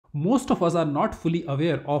Most of us are not fully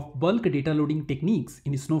aware of bulk data loading techniques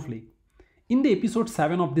in Snowflake. In the episode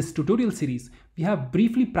 7 of this tutorial series, we have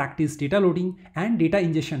briefly practiced data loading and data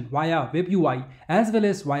ingestion via Web UI as well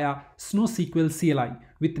as via SnowSQL CLI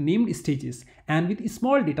with named stages and with a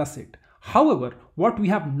small dataset. However, what we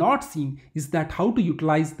have not seen is that how to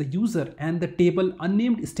utilize the user and the table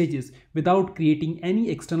unnamed stages without creating any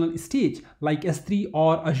external stage like S3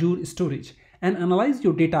 or Azure storage, and analyze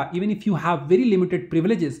your data even if you have very limited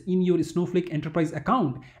privileges in your Snowflake Enterprise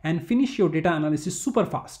account and finish your data analysis super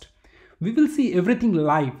fast. We will see everything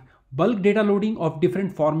live, bulk data loading of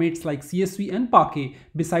different formats like CSV and Parquet,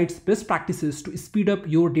 besides best practices to speed up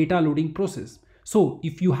your data loading process. So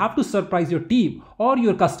if you have to surprise your team or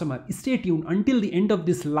your customer, stay tuned until the end of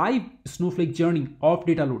this live Snowflake journey of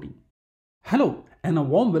data loading. Hello and a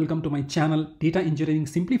warm welcome to my channel Data Engineering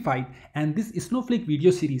Simplified and this Snowflake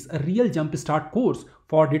video series, a real jumpstart course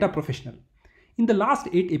for data professional. In the last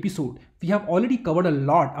 8 episodes, we have already covered a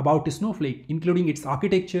lot about Snowflake, including its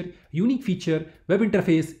architecture, unique feature, web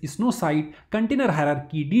interface, Snowside, container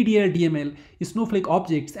hierarchy, DDL, DML, Snowflake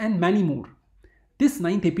objects, and many more. This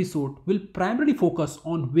 9th episode will primarily focus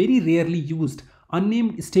on very rarely used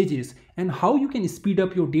unnamed stages and how you can speed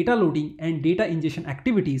up your data loading and data ingestion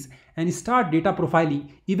activities and start data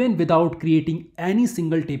profiling even without creating any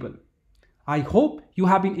single table. I hope you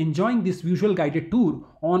have been enjoying this visual guided tour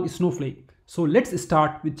on Snowflake. So let's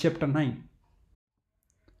start with chapter 9.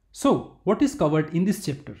 So what is covered in this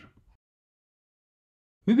chapter?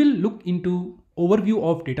 We will look into overview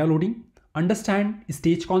of data loading, understand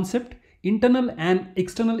stage concept, internal and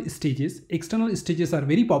external stages. External stages are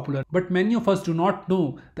very popular, but many of us do not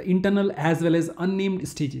know the internal as well as unnamed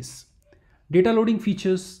stages. Data loading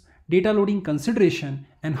features, data loading consideration,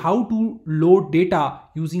 and how to load data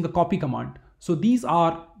using a copy command. So these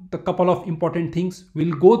are the couple of important things.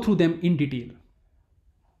 We'll go through them in detail.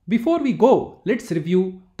 Before we go, let's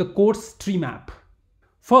review the course tree map.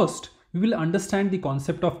 First, we will understand the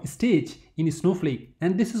concept of stage in Snowflake,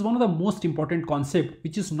 and this is one of the most important concepts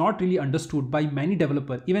which is not really understood by many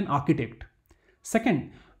developers, even architects.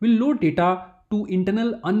 Second, we'll load data to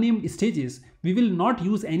internal unnamed stages. We will not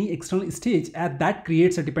use any external stage as that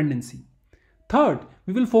creates a dependency. Third,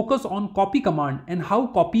 we will focus on copy command and how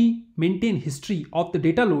copy maintain history of the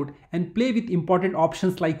data load and play with important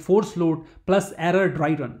options like force load plus error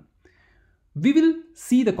dry run. We will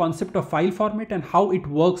see the concept of file format and how it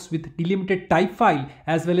works with delimited type file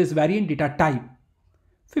as well as variant data type.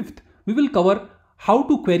 Fifth, we will cover how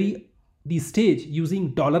to query the stage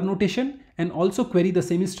using dollar notation and also query the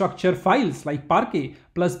semi-structured files like Parquet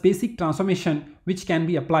plus basic transformation which can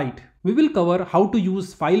be applied. We will cover how to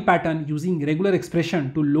use file pattern using regular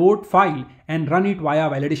expression to load file and run it via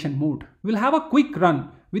validation mode. We'll have a quick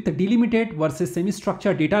run with the delimited versus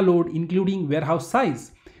semi-structured data load including warehouse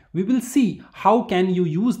size. We will see how can you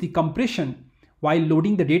use the compression while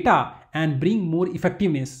loading the data and bring more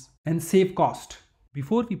effectiveness and save cost.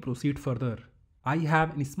 Before we proceed further, I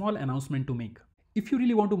have a small announcement to make. If you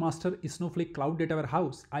really want to master Snowflake Cloud Data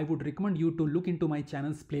Warehouse, I would recommend you to look into my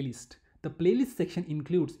channel's playlist. The playlist section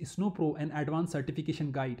includes SnowPro and Advanced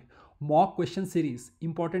Certification Guide, mock question series,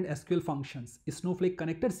 important SQL functions, Snowflake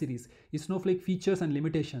Connector series, Snowflake features and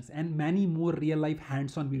limitations, and many more real-life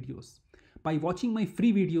hands-on videos. By watching my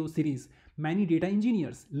free video series, many data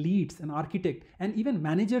engineers, leads, and architects, and even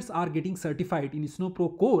managers are getting certified in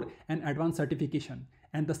SnowPro Core and Advanced Certification.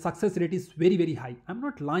 And the success rate is very high. I'm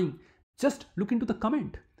not lying. Just look into the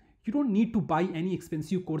comment. You don't need to buy any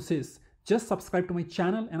expensive courses. Just subscribe to my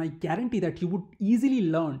channel and I guarantee that you would easily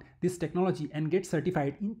learn this technology and get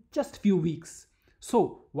certified in just few weeks.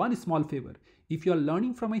 So one small favor, if you are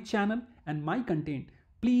learning from my channel and my content,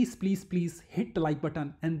 please hit the like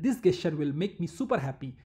button and this gesture will make me super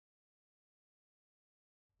happy.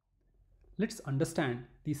 Let's understand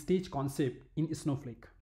the stage concept in Snowflake.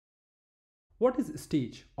 What is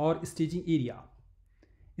stage or staging area?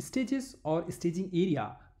 Stages or staging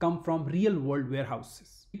area come from real-world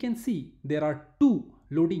warehouses. You can see there are 2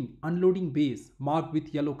 loading unloading bays marked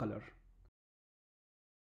with yellow color.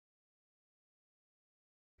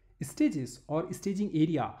 Stages or staging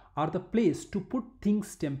area are the place to put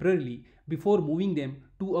things temporarily before moving them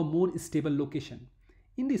to a more stable location.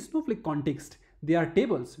 In the Snowflake context, they are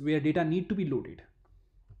tables where data need to be loaded.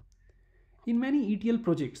 In many ETL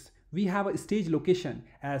projects, we have a stage location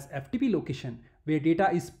as FTP location where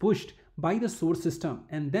data is pushed by the source system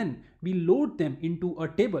and then we load them into a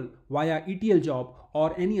table via ETL job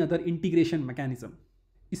or any other integration mechanism.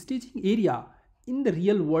 Staging area in the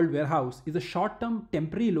real world warehouse is a short-term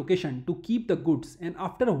temporary location to keep the goods, and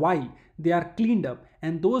after a while they are cleaned up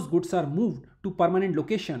and those goods are moved to permanent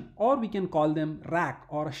location, or we can call them rack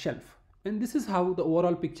or a shelf. And this is how the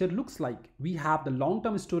overall picture looks like. We have the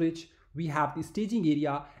long-term storage, we have the staging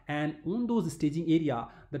area, and on those staging area,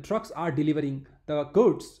 the trucks are delivering the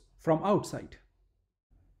goods from outside.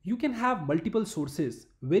 You can have multiple sources,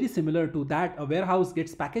 very similar to that a warehouse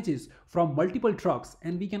gets packages from multiple trucks,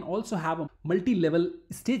 and we can also have a multi-level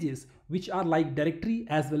stages which are like directory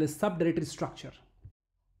as well as subdirectory structure.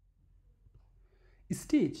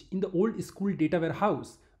 Stage in the old school data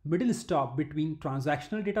warehouse, middle stop between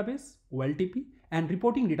transactional database OLTP and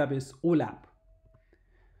reporting database OLAP.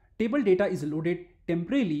 Table data is loaded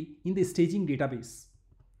temporarily in the staging database.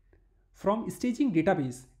 From staging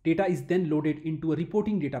database, data is then loaded into a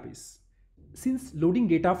reporting database. Since loading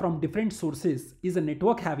data from different sources is a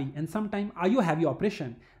network heavy and sometimes IO heavy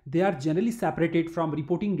operation, they are generally separated from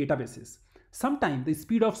reporting databases. Sometimes the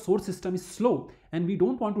speed of source system is slow and we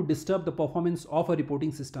don't want to disturb the performance of a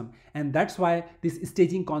reporting system, and that's why this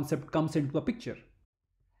staging concept comes into the picture.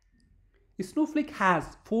 Snowflake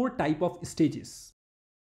has 4 types of stages.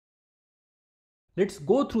 Let's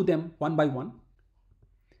go through them one by one.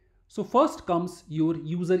 So first comes your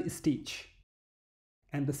user stage,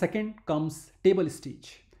 and the second comes table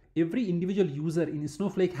stage. Every individual user in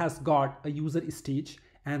Snowflake has got a user stage,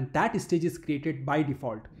 and that stage is created by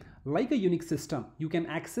default. Like a Unix system, you can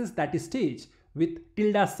access that stage with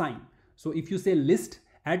tilde sign. So if you say list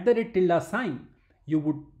 @ sign, you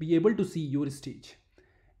would be able to see your stage.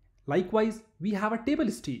 Likewise, we have a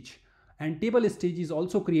table stage, and table stage is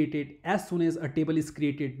also created as soon as a table is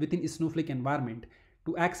created within Snowflake environment.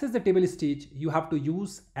 To access the table stage, you have to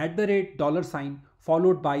use $$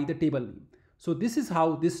 followed by the table name. So this is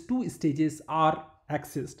how these 2 stages are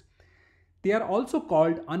accessed. They are also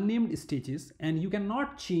called unnamed stages, and you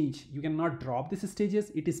cannot change, you cannot drop these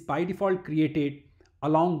stages. It is by default created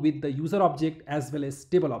along with the user object as well as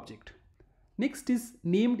table object. Next is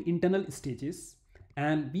named internal stages,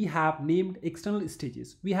 and we have named external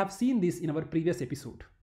stages. We have seen this in our previous episode.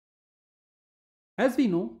 As we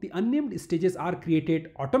know, the unnamed stages are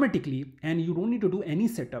created automatically and you don't need to do any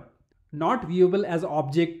setup. Not viewable as an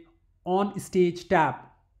object on stage tab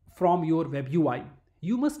from your web UI.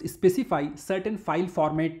 You must specify certain file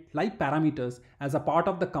format like parameters as a part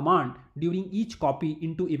of the command during each copy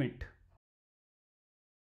into event.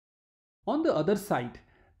 On the other side,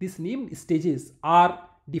 these named stages are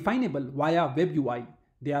definable via web UI.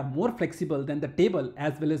 They are more flexible than the table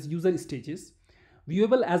as well as user stages.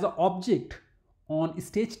 Viewable as an object on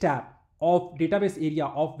stage tab of database area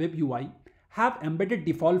of web UI, have embedded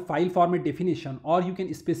default file format definition, or you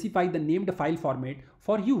can specify the named file format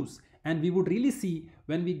for use, and we would really see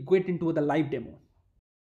when we get into the live demo.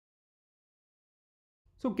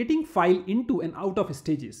 So getting file into and out of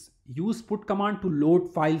stages. Use put command to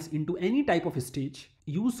load files into any type of stage.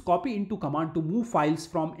 Use copy into command to move files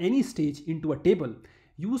from any stage into a table.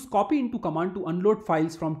 Use copy into command to unload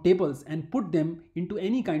files from tables and put them into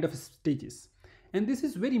any kind of stages. And this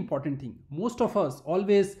is very important thing. Most of us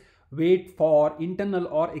always wait for internal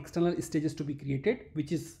or external stages to be created,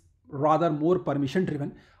 which is rather more permission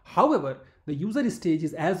driven. However, the user stage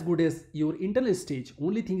is as good as your internal stage.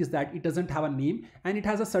 Only thing is that it doesn't have a name and it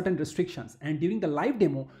has a certain restrictions. And during the live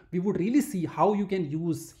demo, we would really see how you can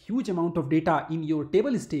use huge amount of data in your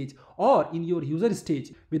table stage or in your user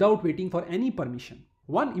stage without waiting for any permission.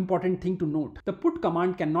 One important thing to note, the put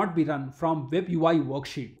command cannot be run from web UI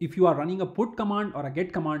worksheet. If you are running a put command or a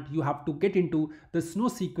get command, you have to get into the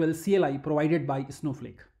SnowSQL CLI provided by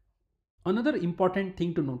Snowflake. Another important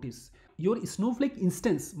thing to notice, your Snowflake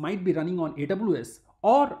instance might be running on AWS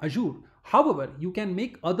or Azure. However, you can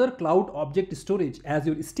make other cloud object storage as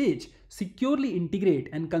your stage, securely integrate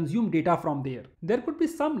and consume data from there. There could be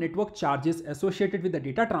some network charges associated with the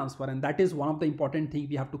data transfer, and that is one of the important things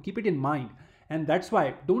we have to keep it in mind. And that's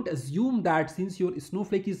why don't assume that since your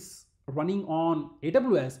Snowflake is running on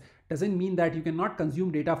AWS doesn't mean that you cannot consume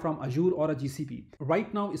data from Azure or a GCP.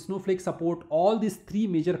 Right now, Snowflake support all these 3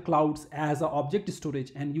 major clouds as an object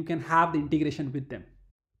storage, and you can have the integration with them.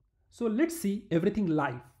 So let's see everything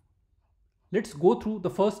live. Let's go through the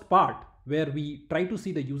first part where we try to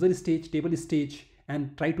see the user stage, table stage,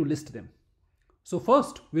 and try to list them. So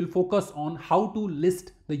first, we'll focus on how to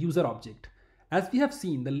list the user object. As we have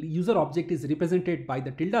seen, the user object is represented by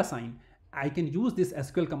the tilde sign. I can use this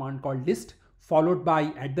SQL command called list followed by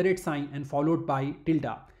 @ and followed by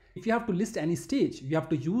tilde. If you have to list any stage, you have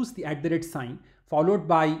to use the @ followed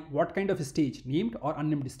by what kind of stage, named or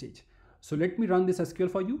unnamed stage. So let me run this SQL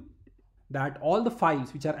for you, that all the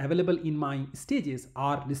files which are available in my stages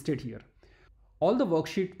are listed here. All the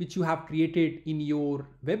worksheet which you have created in your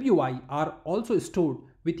web UI are also stored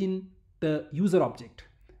within the user object.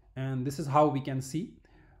 And this is how we can see.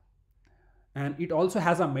 And it also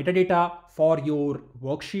has a metadata for your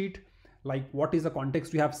worksheet, like what is the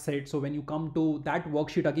context you have set. So when you come to that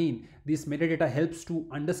worksheet again, this metadata helps to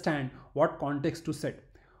understand what context to set.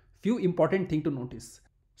 Few important thing to notice.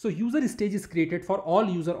 So user stage is created for all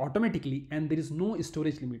user automatically, and there is no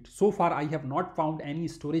storage limit. So far I have not found any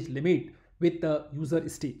storage limit with the user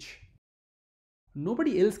stage.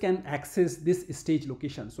 Nobody else can access this stage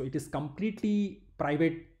location, so it is completely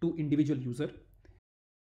private to individual user.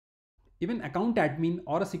 Even account admin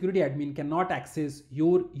or a security admin cannot access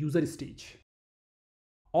your user stage.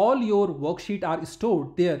 All your worksheet are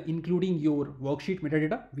stored there, including your worksheet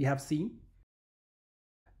metadata we have seen.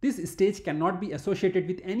 This stage cannot be associated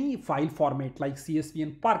with any file format like CSV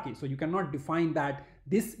and Parquet. So you cannot define that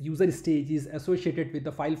this user stage is associated with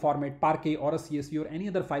the file format Parquet or a CSV or any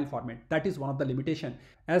other file format. That is one of the limitation.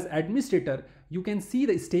 As administrator, you can see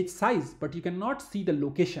the stage size, but you cannot see the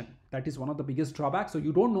location. That is one of the biggest drawbacks. So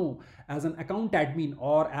you don't know as an account admin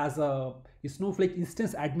or as a Snowflake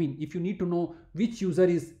instance admin, if you need to know which user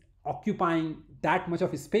is occupying that much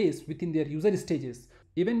of space within their user stages.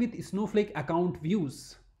 Even with Snowflake account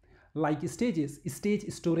views, like stages, stage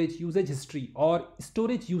storage usage history or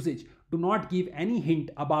storage usage do not give any hint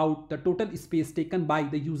about the total space taken by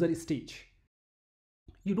the user stage.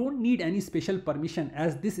 You don't need any special permission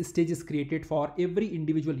as this stage is created for every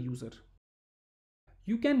individual user.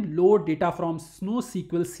 You can load data from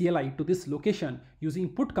SnowSQL CLI to this location using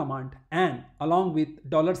put command and along with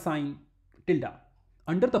 $tilde.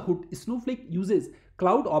 Under the hood, Snowflake uses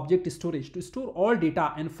cloud object storage to store all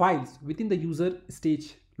data and files within the user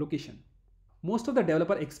stage location. Most of the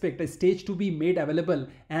developer expect a stage to be made available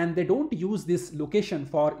and they don't use this location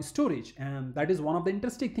for storage, and that is one of the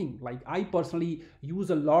interesting thing. Like I personally use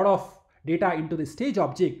a lot of data into the stage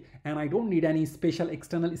object and I don't need any special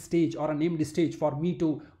external stage or a named stage for me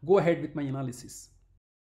to go ahead with my analysis.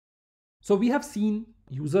 So we have seen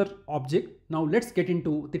user object. Now let's get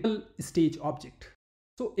into the table stage object.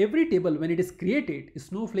 So every table when it is created,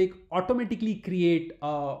 Snowflake automatically create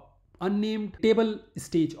a unnamed table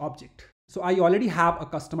stage object. So I already have a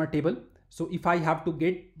customer table. So if I have to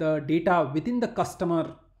get the data within the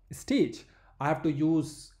customer stage, I have to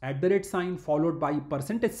use @ followed by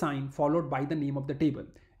 % followed by the name of the table.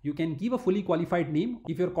 You can give a fully qualified name.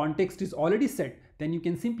 If your context is already set, then you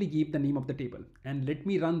can simply give the name of the table. And let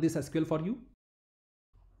me run this SQL for you.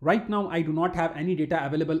 Right now, I do not have any data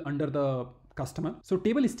available under the customer. So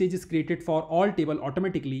table stage is created for all table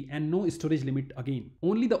automatically and no storage limit again.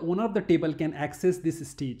 Only the owner of the table can access this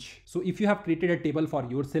stage. So if you have created a table for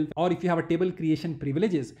yourself or if you have a table creation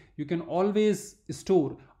privileges, you can always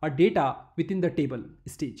store a data within the table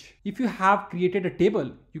stage. If you have created a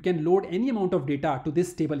table, you can load any amount of data to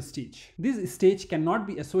this table stage. This stage cannot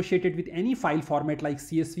be associated with any file format like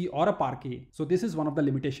CSV or a Parquet. So this is one of the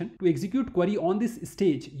limitation. To execute query on this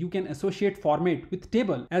stage, you can associate format with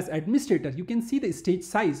table. As administrator, you can see the stage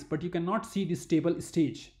size, but you cannot see this table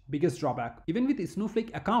stage. Biggest drawback. Even with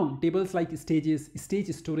Snowflake account, tables like stages, stage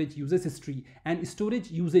storage, usage history, and storage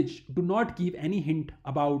usage do not give any hint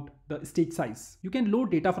about the stage size. You can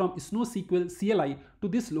load data from SnowSQL CLI to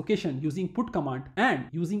this location using put command and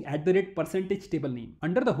using @ table name.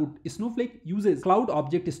 Under the hood, Snowflake uses cloud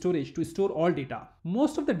object storage to store all data.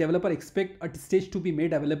 Most of the developer expect a stage to be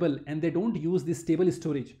made available and they don't use this table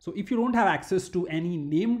storage. So if you don't have access to any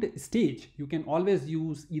named stage, you can always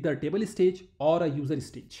use either table stage or a user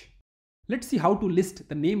stage. Let's see how to list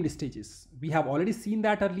the named stages. We have already seen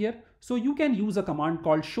that earlier. So you can use a command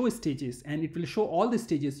called show stages and it will show all the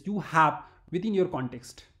stages you have within your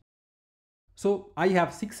context. So I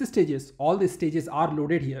have 6 stages. All the stages are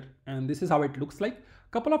loaded here and this is how it looks like.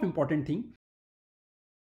 Couple of important things.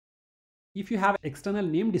 If you have external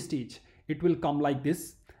named stage, it will come like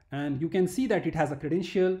this. And you can see that it has a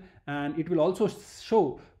credential and it will also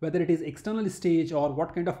show whether it is external stage or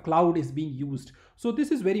what kind of cloud is being used. So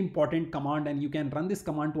this is very important command and you can run this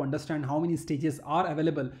command to understand how many stages are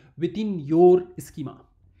available within your schema.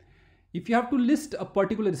 If you have to list a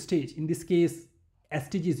particular stage, in this case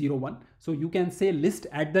STG01, so you can say list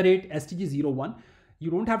 @STG01.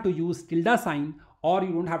 You don't have to use tilde or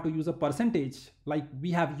you don't have to use a percentage like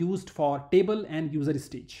we have used for table and user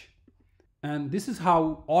stage. And this is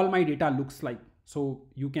how all my data looks like. So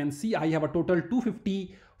you can see I have a total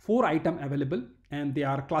 254 item available and they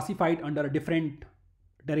are classified under a different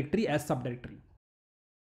directory as subdirectory.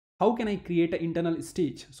 How can I create an internal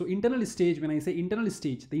stage? So internal stage, when I say internal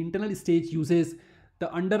stage, the internal stage uses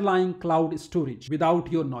the underlying cloud storage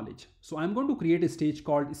without your knowledge. So I'm going to create a stage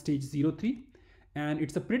called stage 03 and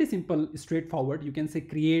it's a pretty simple, straightforward. You can say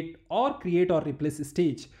create or replace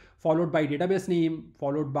stage followed by database name,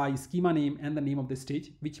 followed by schema name and the name of the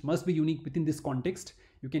stage, which must be unique within this context.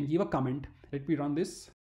 You can give a comment. Let me run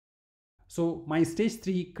this. So my stage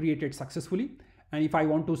 3 created successfully. And if I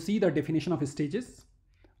want to see the definition of stages,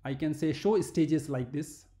 I can say show stages like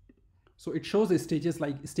this. So it shows the stages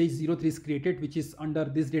like stage 03 is created, which is under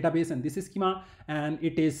this database and this schema, and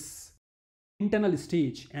it is internal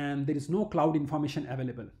stage and there is no cloud information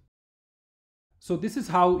available. So this is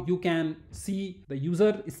how you can see the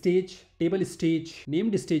user stage, table stage,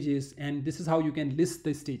 named stages, and this is how you can list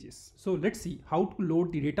the stages. So let's see how to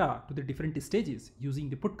load the data to the different stages using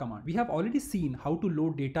the put command. We have already seen how to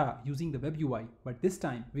load data using the web UI, but this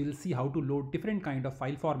time we will see how to load different kind of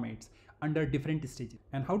file formats under different stages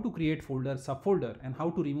and how to create folder, subfolder, and how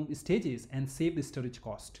to remove stages and save the storage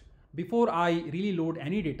cost. Before I really load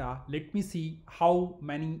any data, let me see how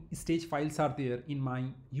many stage files are there in my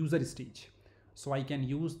user stage. So I can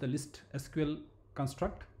use the list SQL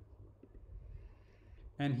construct.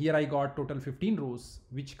 And here I got total 15 rows,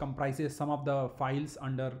 which comprises some of the files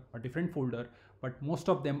under a different folder, but most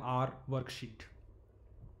of them are worksheet.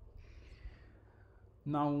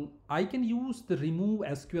 Now I can use the remove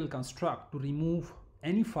SQL construct to remove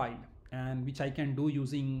any file, and which I can do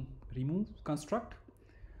using remove construct.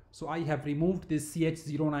 So I have removed this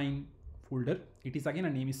ch09 folder. It is again a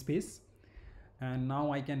namespace. And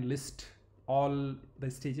now I can list all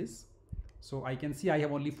the stages. So I can see I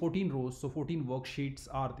have only 14 rows, so 14 worksheets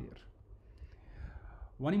are there.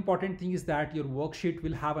 One important thing is that your worksheet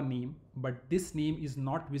will have a name, but this name is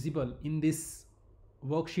not visible in this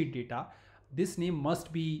worksheet data. This name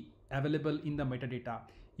must be available in the metadata.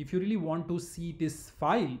 If you really want to see this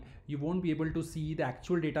file, you won't be able to see the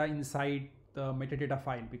actual data inside the metadata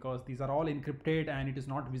file because these are all encrypted and it is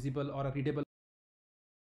not visible or readable.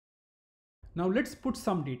 Now let's put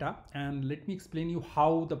some data and let me explain you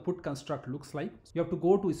how the put construct looks like. You have to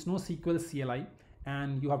go to SnowSQL CLI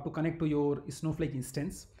and you have to connect to your Snowflake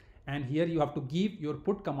instance. And here you have to give your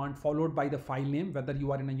put command followed by the file name, whether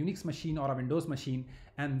you are in a Unix machine or a Windows machine.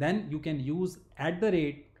 And then you can use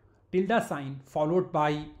 @ followed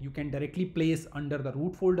by, you can directly place under the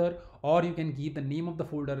root folder, or you can give the name of the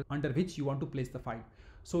folder under which you want to place the file.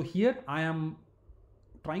 So here I am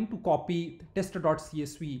trying to copy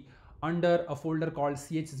test.csv under a folder called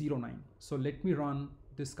ch09. So let me run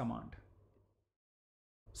this command.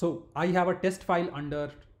 So I have a test file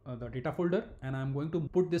under the data folder, and I'm going to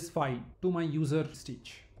put this file to my user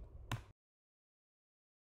stage.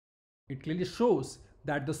 It clearly shows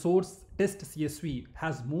that the source test CSV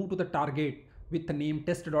has moved to the target with the name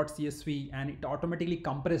test.csv, and it automatically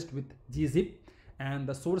compressed with gzip, and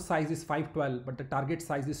the source size is 512, but the target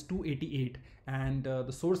size is 288, and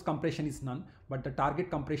the source compression is none, but the target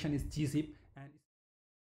compression is gzip. And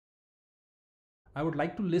I would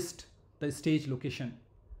like to list the stage location.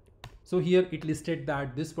 So here it listed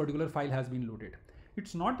that this particular file has been loaded.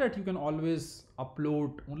 It's not that you can always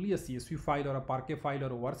upload only a CSV file or a Parquet file or a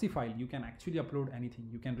WRC file. You can actually upload anything.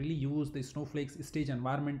 You can really use the Snowflake's stage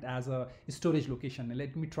environment as a storage location.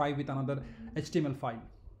 Let me try with another HTML file.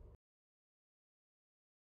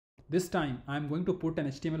 This time I'm going to put an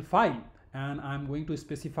HTML file and I'm going to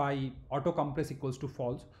specify auto compress equals to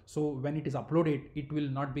false. So when it is uploaded, it will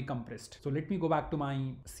not be compressed. So let me go back to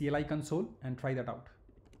my CLI console and try that out.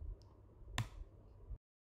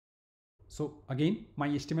 So again, my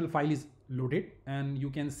HTML file is loaded, and you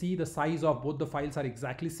can see the size of both the files are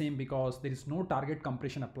exactly same because there is no target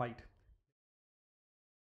compression applied.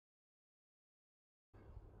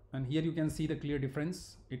 And here you can see the clear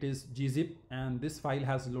difference. It is gzip and this file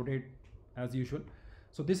has loaded as usual.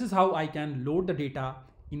 So this is how I can load the data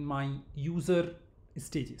in my user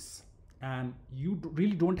stages. And you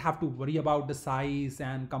really don't have to worry about the size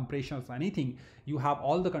and compression or anything. You have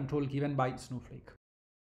all the control given by Snowflake.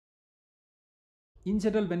 In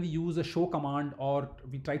general, when we use a show command or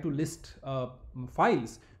we try to list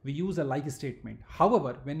files, we use a like statement.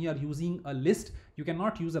 However, when you are using a list, you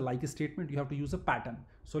cannot use a like statement. You have to use a pattern.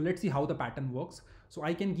 So let's see how the pattern works. So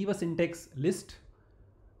I can give a syntax list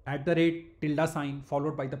 @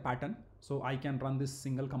 followed by the pattern. So I can run this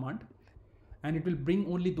single command and it will bring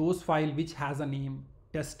only those files which has a name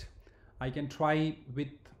test. I can try with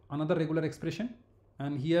another regular expression.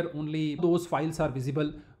 And here only those files are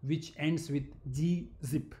visible which ends with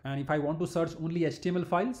gzip. And if I want to search only HTML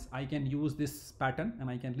files, I can use this pattern and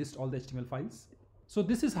I can list all the HTML files. So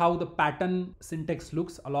this is how the pattern syntax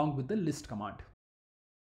looks along with the list command.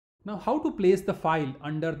 Now how to place the file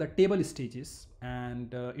under the table stages,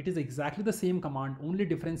 and it is exactly the same command, only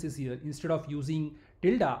difference is here instead of using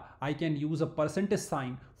tilde, I can use a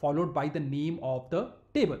 %sign followed by the name of the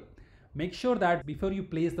table. Make sure that before you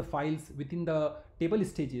place the files within the table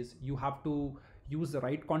stages, you have to use the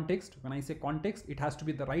right context. When I say context, it has to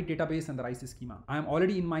be the right database and the right schema. I am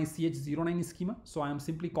already in my Ch09 schema, so I am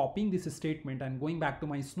simply copying this statement and going back to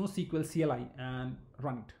my SnowSQL CLI and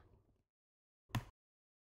run it.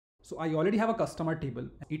 So I already have a customer table.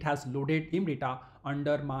 It has loaded name data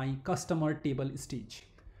under my customer table stage.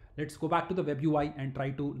 Let's go back to the web UI and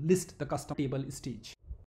try to list the customer table stage.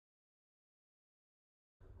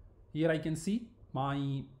 Here I can see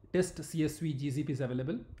my test CSV gzip is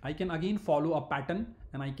available. I can again follow a pattern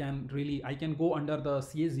and I can go under the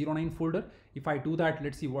Ch09 folder. If I do that,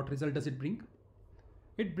 let's see what result does it bring.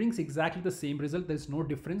 It brings exactly the same result. There's no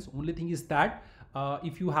difference. Only thing is that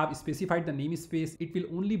if you have specified the namespace, it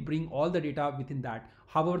will only bring all the data within that.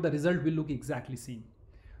 However, the result will look exactly same.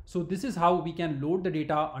 So this is how we can load the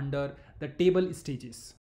data under the table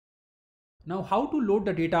stages. Now, how to load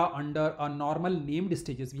the data under a normal named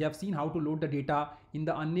stages? We have seen how to load the data in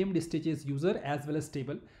the unnamed stages user as well as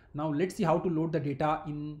table. Now let's see how to load the data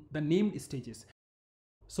in the named stages.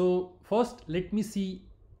 So first, let me see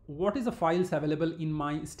what is the files available in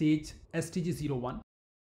my stage stg01.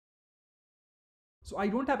 So I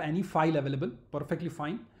don't have any file available, perfectly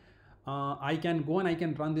fine. I can go and I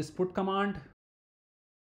can run this put command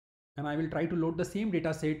and I will try to load the same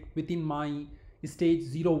data set within my stage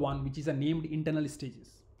 01, which is a named internal stages.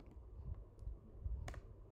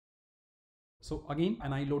 So again,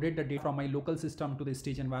 and I loaded the data from my local system to the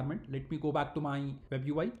stage environment. Let me go back to my web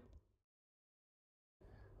UI.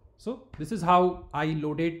 So this is how I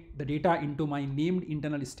loaded the data into my named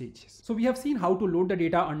internal stages. So we have seen how to load the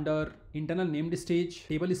data under internal named stage,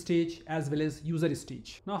 table stage, as well as user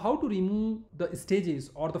stage. Now how to remove the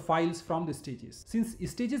stages or the files from the stages. Since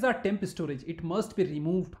stages are temp storage, it must be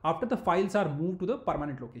removed after the files are moved to the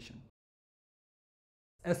permanent location.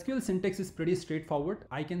 SQL syntax is pretty straightforward.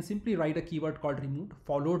 I can simply write a keyword called removed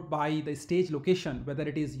followed by the stage location, whether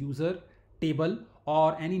it is user, table,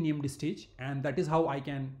 or any named stage, and that is how I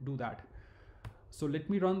can do that. So let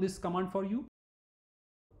me run this command for you.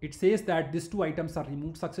 It says that these two items are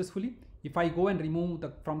removed successfully. If I go and remove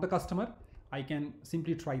from the customer, I can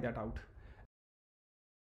simply try that out.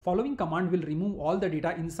 Following command will remove all the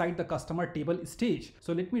data inside the customer table stage.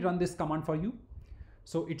 So let me run this command for you.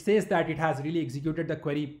 So it says that it has really executed the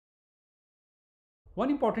query. One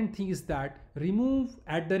important thing is that remove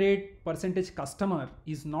 @%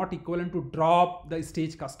 is not equivalent to drop the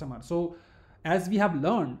stage customer. So as we have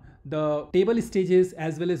learned, the table stages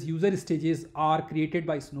as well as user stages are created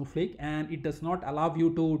by Snowflake and it does not allow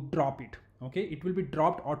you to drop it. Okay, it will be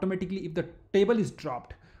dropped automatically if the table is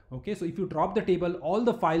dropped. Okay, so if you drop the table, all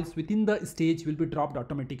the files within the stage will be dropped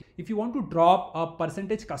automatically. If you want to drop a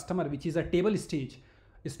percentage customer, which is a table stage,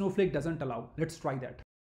 Snowflake doesn't allow. Let's try that.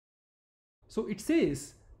 So it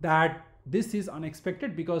says that this is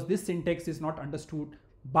unexpected because this syntax is not understood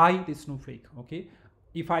by the Snowflake. Okay,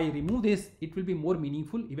 if I remove this, it will be more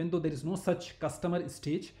meaningful, even though there is no such customer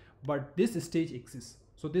stage, but this stage exists.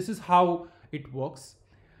 So this is how it works.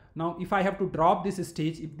 Now, if I have to drop this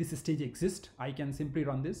stage, if this stage exists, I can simply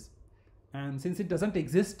run this. And since it doesn't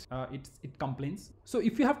exist, it complains. So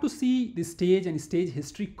if you have to see the stage and stage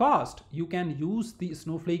history cost, you can use the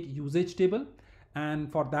Snowflake usage table.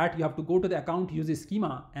 And for that, you have to go to the account usage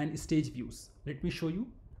schema and stage views. Let me show you.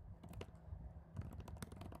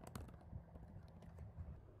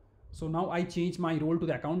 So now I change my role to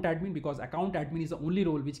the account admin because account admin is the only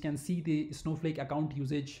role which can see the Snowflake account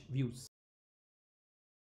usage views.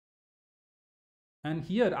 And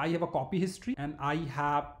here I have a copy history and I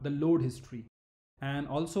have the load history. And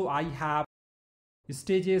also I have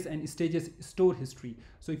stages and stages store history.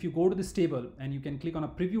 So if you go to this table and you can click on a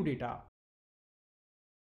preview data,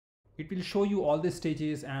 it will show you all the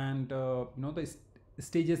stages and the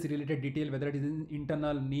stages related detail, whether it is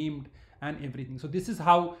internal, named, and everything. So this is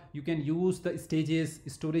how you can use the stages,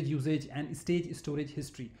 storage usage, and stage storage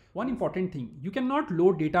history. One important thing, you cannot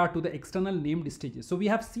load data to the external named stages. So we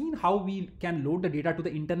have seen how we can load the data to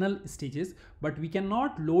the internal stages, but we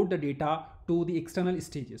cannot load the data to the external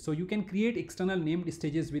stages. So you can create external named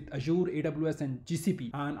stages with Azure, AWS, and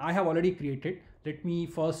GCP, and I have already created. Let me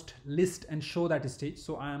first list and show that stage.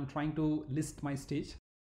 So I am trying to list my stage.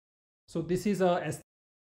 So this is a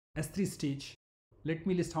S3 stage. Let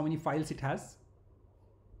me list how many files it has.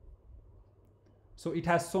 So it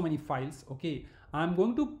has so many files. Okay, I'm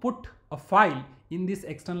going to put a file in this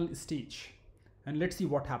external stage and let's see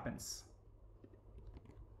what happens.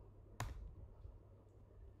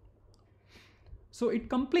 So it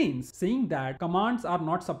complains saying that commands are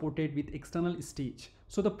not supported with external stage.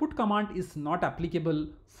 So the put command is not applicable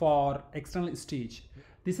for external stage.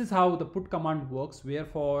 This is how the put command works, where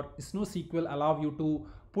for SnowSQL allow you to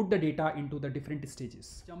put the data into the different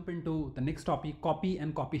stages. Jump into the next topic, copy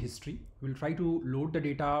and copy history. We'll try to load the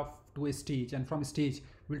data to a stage, and from stage,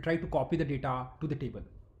 we'll try to copy the data to the table.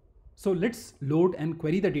 So let's load and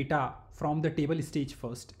query the data from the table stage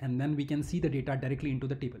first, and then we can see the data directly into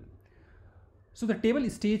the table. So the table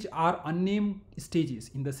stage are unnamed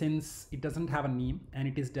stages, in the sense it doesn't have a name and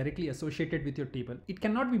it is directly associated with your table. It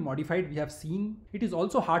cannot be modified, we have seen. It is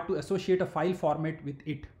also hard to associate a file format with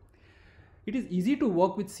it. It is easy to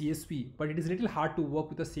work with CSV, but it is a little hard to work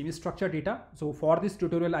with a semi-structured data. So for this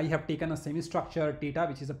tutorial, I have taken a semi-structured data,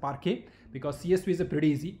 which is a parquet, because CSV is pretty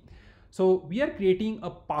easy. So we are creating a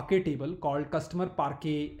parquet table called customer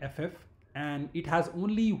parquet FF, and it has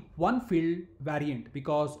only one field variant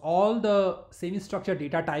because all the semi-structured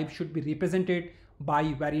data types should be represented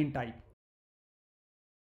by variant type.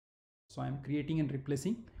 So I am creating and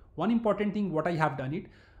replacing. One important thing what I have done it,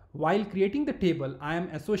 while creating the table, I am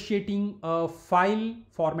associating a file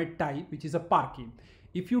format type, which is a parquet.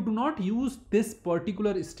 If you do not use this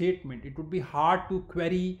particular statement, it would be hard to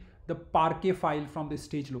query the parquet file from the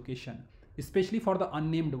stage location, especially for the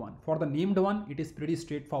unnamed one. For the named one, it is pretty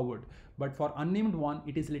straightforward, but for unnamed one,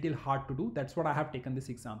 it is a little hard to do. That's what I have taken this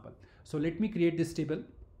example. So let me create this table.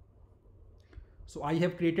 So I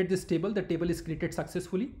have created this table. The table is created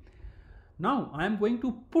successfully. Now I am going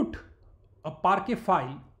to put a parquet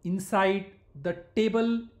file inside the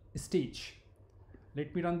table stage.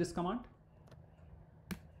 Let me run this command.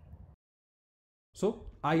 So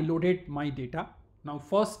I loaded my data. Now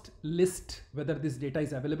first list whether this data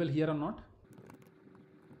is available here or not.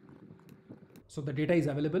 So the data is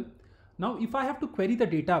available. Now if I have to query the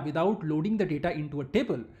data without loading the data into a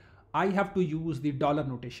table, I have to use the dollar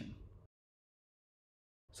notation.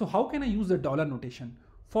 So how can I use the dollar notation?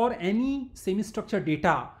 For any semi-structured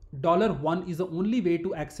data, $1 is the only way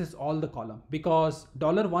to access all the column, because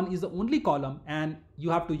 $1 is the only column and you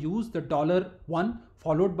have to use the $1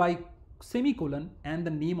 followed by semicolon and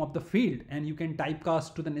the name of the field, and you can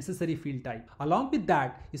typecast to the necessary field type. Along with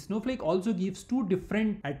that, Snowflake also gives two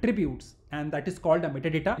different attributes, and that is called a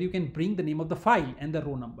metadata. You can bring the name of the file and the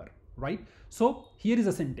row number, right? So here is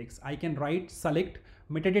a syntax. I can write select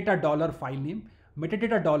metadata $file name,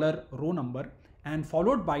 metadata $row number, and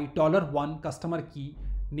followed by $1 customer key,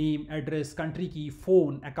 name, address, country key,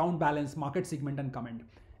 phone, account balance, market segment, and comment.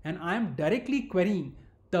 And I am directly querying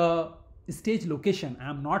the stage location. I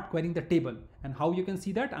am not querying the table. And how you can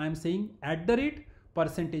see that? I am saying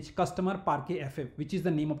 @ customer parquet FF, which is the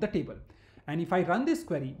name of the table. And if I run this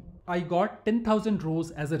query, I got 10,000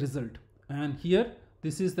 rows as a result. And here,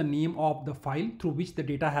 this is the name of the file through which the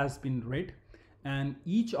data has been read. And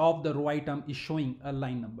each of the row item is showing a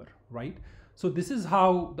line number, right? So this is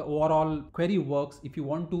how the overall query works if you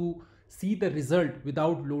want to see the result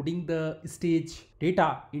without loading the stage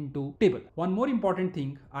data into table. One more important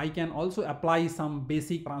thing, I can also apply some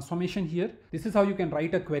basic transformation here. This is how you can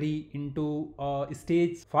write a query into a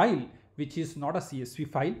stage file, which is not a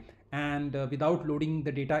CSV file, and without loading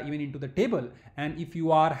the data even into the table. And if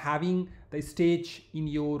you are having the stage in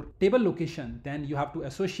your table location, then you have to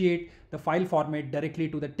associate the file format directly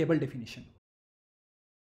to the table definition.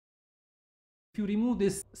 If you remove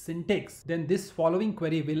this syntax, then this following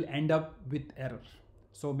query will end up with error.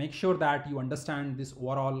 So make sure that you understand this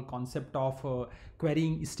overall concept of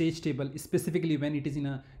querying stage table, specifically when it is in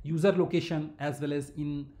a user location as well as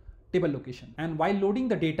in table location. And while loading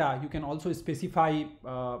the data, you can also specify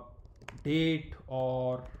date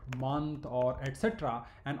or month or etc.,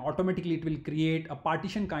 and automatically it will create a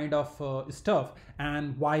partition kind of stuff.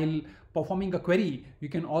 And while performing a query, you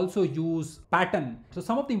can also use pattern. So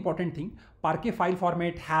some of the important thing, parquet file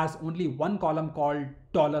format has only one column called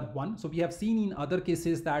 $1. So we have seen in other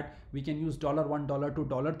cases that we can use $1,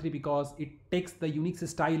 $2, $3 because it takes the Unix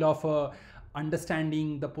style of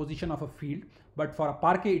understanding the position of a field. But for a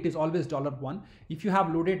parquet, it is always $1. If you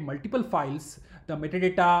have loaded multiple files, the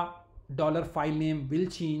metadata $file name will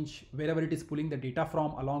change wherever it is pulling the data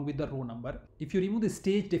from, along with the row number. If you remove the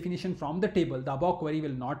stage definition from the table, the above query will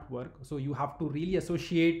not work. So you have to really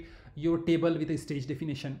associate your table with a stage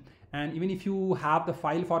definition. And even if you have the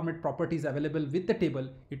file format properties available with the table,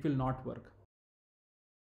 it will not work.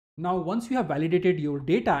 Now, once you have validated your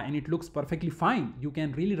data and it looks perfectly fine, you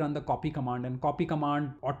can really run the copy command, and copy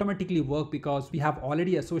command automatically work because we have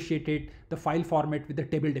already associated the file format with the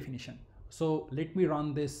table definition. So let me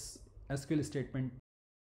run this SQL statement.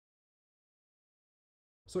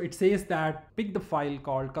 So it says that pick the file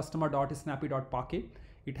called customer.snappy.parquet.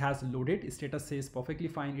 It has loaded, status says perfectly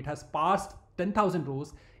fine. It has parsed 10,000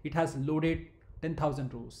 rows. It has loaded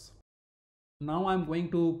 10,000 rows. Now I'm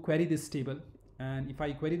going to query this table. And if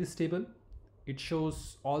I query this table, it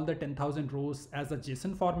shows all the 10,000 rows as a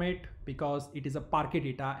JSON format because it is a Parquet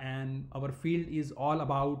data and our field is all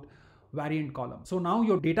about variant column. So now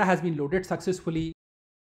your data has been loaded successfully.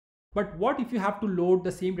 But what if you have to load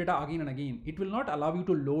the same data again and again? It will not allow you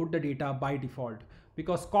to load the data by default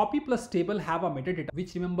because copy plus table have a metadata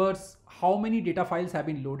which remembers how many data files have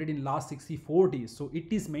been loaded in last 64 days. So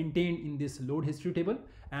it is maintained in this load history table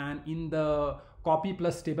and in the copy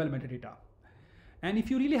plus table metadata. And if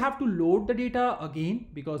you really have to load the data again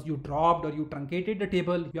because you dropped or you truncated the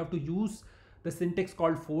table, you have to use the syntax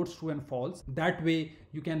called force true and false. That way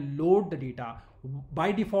you can load the data.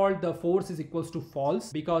 By default, the force is equals to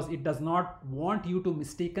false because it does not want you to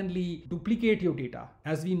mistakenly duplicate your data.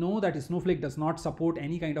 As we know that Snowflake does not support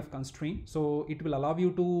any kind of constraint. So it will allow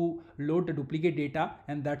you to load the duplicate data.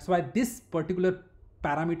 And that's why this particular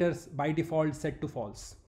parameters by default set to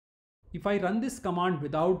false. If I run this command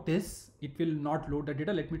without this, it will not load the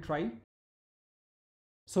data. Let me try.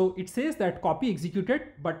 So it says that copy executed,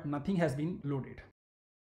 but nothing has been loaded.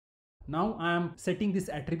 Now I am setting this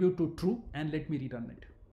attribute to true and let me rerun it.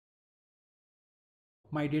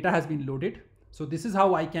 My data has been loaded. So this is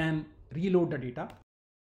how I can reload the data.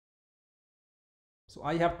 So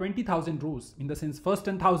I have 20,000 rows in the sense first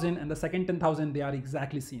 10,000 and the second 10,000, they are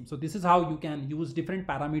exactly same. So this is how you can use different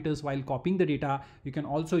parameters while copying the data. You can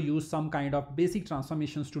also use some kind of basic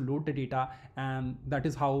transformations to load the data, and that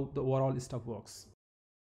is how the overall stuff works.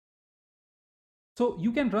 So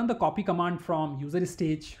you can run the copy command from user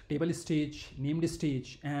stage, table stage, named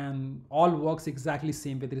stage, and all works exactly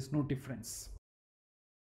same way. There is no difference.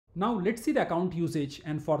 Now let's see the account usage,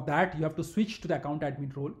 and for that you have to switch to the account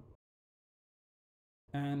admin role.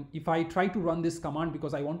 And if I try to run this command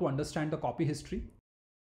because I want to understand the copy history.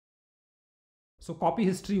 So copy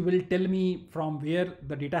history will tell me from where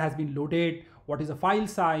the data has been loaded, what is the file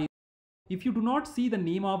size. If you do not see the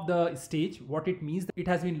name of the stage, what it means that it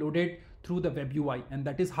has been loaded through the web UI, and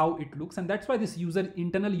that is how it looks. And that's why this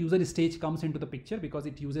internal user stage comes into the picture because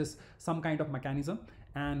it uses some kind of mechanism.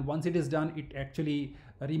 And once it is done, it actually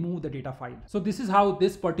remove the data file. So this is how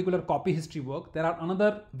this particular copy history works. There are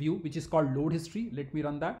another view which is called load history. Let me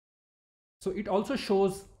run that. So it also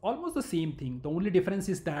shows almost the same thing. The only difference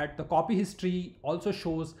is that the copy history also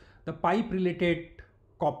shows the pipe related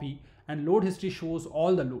copy, and load history shows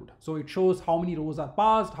all the load. So it shows how many rows are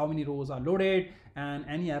passed, how many rows are loaded, and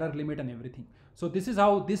any error limit and everything. So this is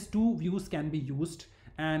how these two views can be used.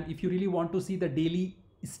 And if you really want to see the daily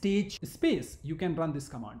stage space, you can run this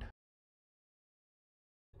command.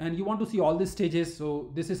 And you want to see all these stages. So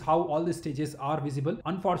this is how all the stages are visible.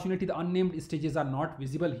 Unfortunately, the unnamed stages are not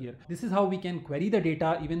visible here. This is how we can query the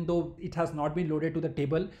data even though it has not been loaded to the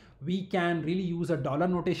table. We can really use a dollar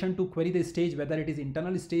notation to query the stage, whether it is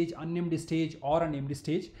internal stage, unnamed stage, or a named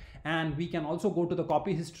stage. And we can also go to the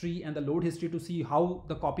copy history and the load history to see how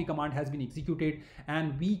the copy command has been executed.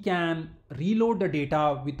 And we can reload the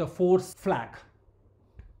data with the force flag.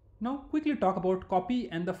 Now quickly talk about copy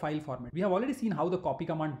and the file format. We have already seen how the copy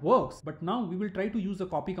command works, but now we will try to use the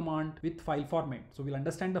copy command with file format. So we'll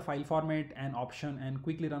understand the file format and option and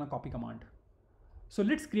quickly run a copy command. So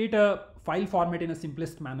let's create a file format in a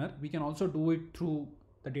simplest manner. We can also do it through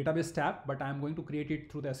the database tab, but I'm going to create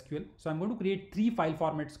it through the SQL. So I'm going to create three file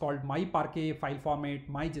formats called my Parquet file format,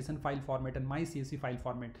 my JSON file format, and my CSV file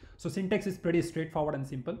format. So syntax is pretty straightforward and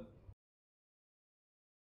simple.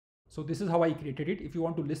 So this is how I created it. If you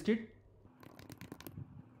want to list it,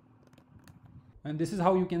 and this is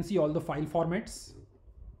how you can see all the file formats.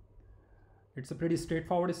 It's a pretty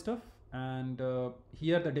straightforward stuff. And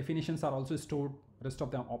here the definitions are also stored, rest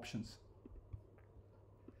of the options.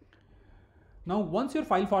 Now, once your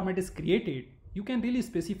file format is created, you can really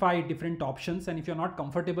specify different options. And if you're not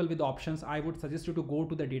comfortable with the options, I would suggest you to go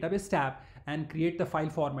to the database tab and create the file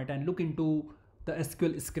format and look into the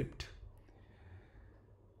SQL script.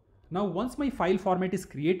 Now, once my file format is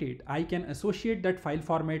created, I can associate that file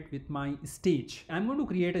format with my stage. I'm going to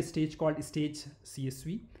create a stage called stage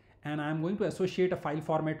CSV, and I'm going to associate a file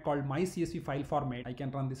format called my CSV file format. I can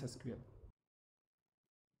run this SQL.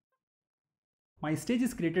 My stage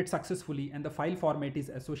is created successfully and the file format is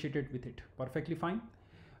associated with it. Perfectly fine.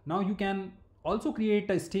 Now you can also create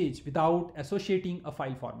a stage without associating a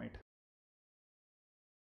file format.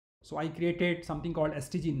 So I created something called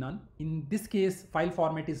stg none. In this case, file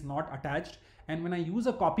format is not attached. And when I use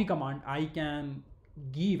a copy command, I can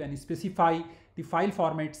give and specify the file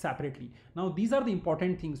format separately. Now, these are the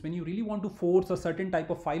important things. When you really want to force a certain type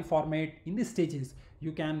of file format in the stages,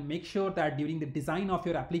 you can make sure that during the design of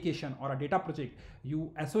your application or a data project,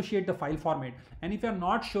 you associate the file format. And if you're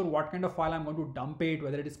not sure what kind of file I'm going to dump it,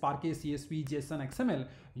 whether it is Parquet, CSV, JSON, XML,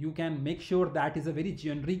 you can make sure that is a very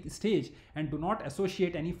generic stage and do not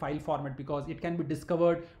associate any file format because it can be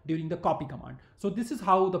discovered during the copy command. So this is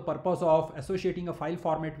how the purpose of associating a file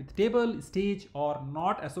format with table, stage, or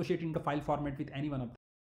not associating the file format with any one of them.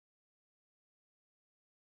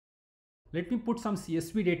 Let me put some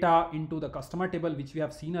CSV data into the customer table, which we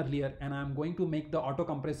have seen earlier, and I'm going to make the auto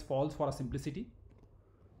compress false for a simplicity.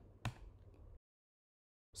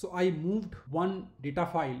 So I moved one data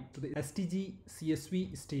file to the STG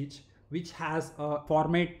CSV stage, which has a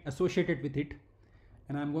format associated with it.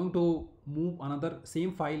 And I'm going to move another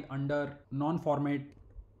same file under non-format.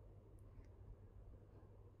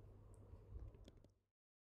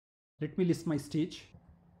 Let me list my stage.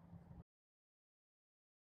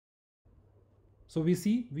 So we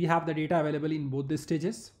see we have the data available in both the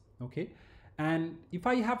stages. Okay. And if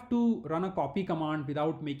I have to run a copy command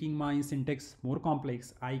without making my syntax more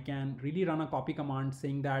complex, I can really run a copy command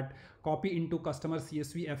saying that copy into customer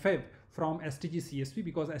CSV FF from STG CSV,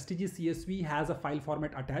 because STG CSV has a file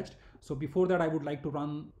format attached. So before that, I would like to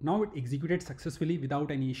run. Now it executed successfully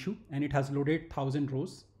without any issue, and it has loaded 1000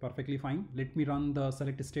 rows perfectly fine. Let me run the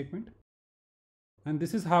select statement. And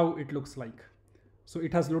this is how it looks like. So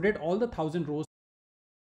it has loaded all the 1000 rows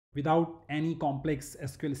without any complex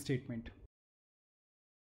SQL statement.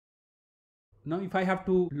 Now, if I have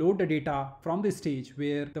to load the data from the stage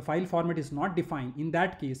where the file format is not defined, in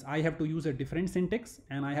that case, I have to use a different syntax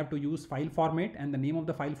and I have to use file format, and the name of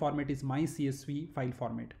the file format is my CSV file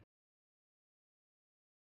format.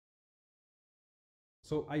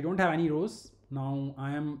 So I don't have any rows. Now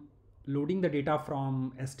I am loading the data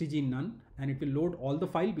from STG none, and it will load all the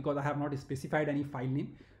file because I have not specified any file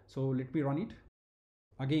name. So let me run it.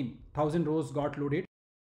 Again, 1000 rows got loaded.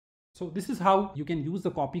 So this is how you can use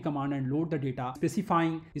the copy command and load the data,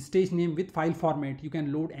 specifying stage name with file format. You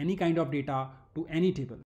can load any kind of data to any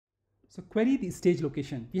table. So query the stage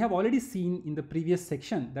location. We have already seen in the previous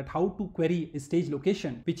section that how to query a stage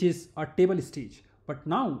location, which is a table stage. But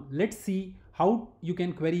now let's see how you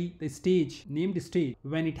can query the stage, named stage,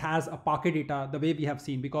 when it has a Parquet data the way we have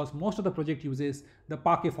seen, because most of the project uses the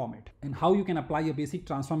Parquet format, and how you can apply a basic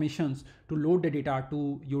transformations to load the data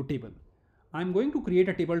to your table. I'm going to create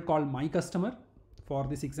a table called my customer for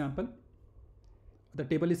this example. The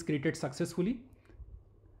table is created successfully.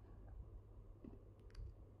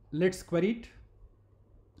 Let's query it.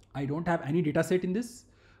 I don't have any data set in this.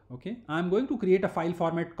 Okay, I'm going to create a file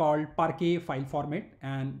format called Parquet file format,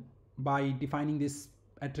 and by defining this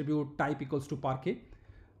attribute type equals to Parquet.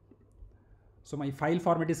 So my file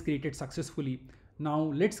format is created successfully. Now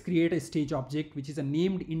let's create a stage object, which is a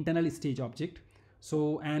named internal stage object.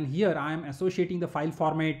 So, and here I am associating the file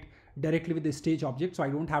format directly with the stage object, so I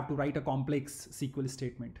don't have to write a complex SQL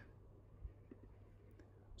statement.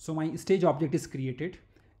 So my stage object is created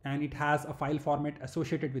and it has a file format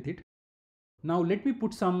associated with it. Now let me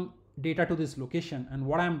put some data to this location, and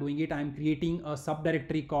what I'm doing it, I'm creating a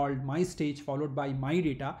subdirectory called my stage followed by my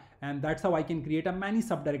data, and that's how I can create a many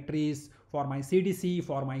subdirectories for my CDC,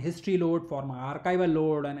 for my history load, for my archival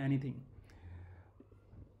load, and anything.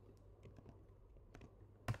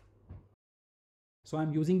 So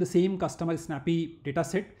I'm using the same customer snappy data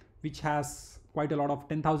set, which has quite a lot of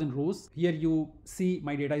 10,000 rows. Here you see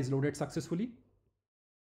my data is loaded successfully.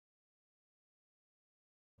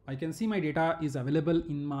 I can see my data is available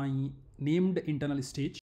in my named internal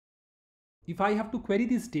stage. If I have to query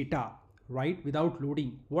this data, right, without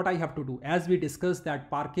loading, what I have to do, as we discussed that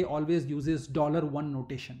Parquet always uses $1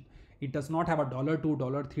 notation. It does not have a $2,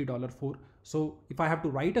 $3, $4. So if I have to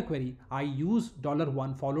write a query, I use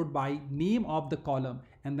 $1 followed by name of the column,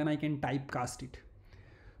 and then I can typecast it.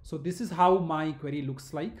 So this is how my query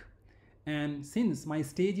looks like. And since my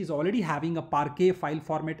stage is already having a Parquet file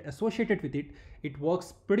format associated with it, it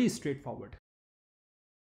works pretty straightforward.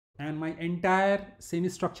 And my entire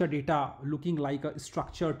semi-structured data looking like a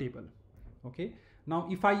structure table. Okay. Now,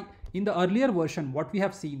 if I, in the earlier version, what we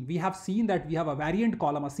have seen that we have a variant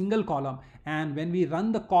column, a single column, and when we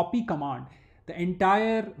run the copy command, the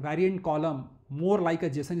entire variant column, more like a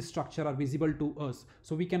JSON structure, are visible to us.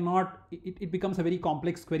 So we cannot, it becomes a very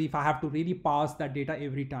complex query if I have to really parse that data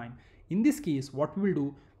every time. In this case, what we will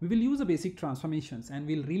do, we will use a basic transformations and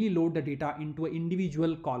we'll really load the data into an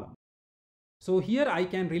individual column. So here I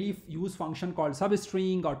can really use function called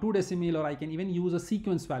substring or 2decimal, or I can even use a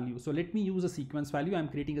sequence value. So let me use a sequence value. I'm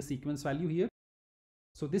creating a sequence value here.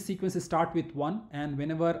 So this sequence start with 1, and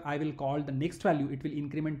whenever I will call the next value, it will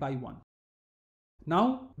increment by 1.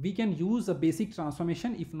 Now we can use a basic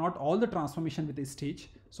transformation, if not all the transformation with a stage.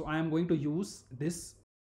 So I am going to use this,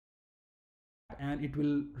 and it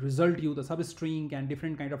will result you the substring, and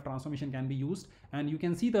different kind of transformation can be used. And you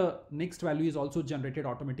can see the next value is also generated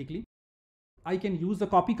automatically. I can use the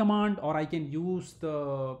copy command, or I can use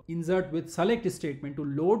the insert with select statement to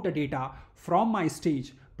load the data from my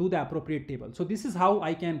stage to the appropriate table. So this is how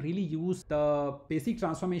I can really use the basic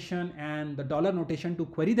transformation and the dollar notation to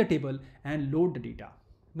query the table and load the data.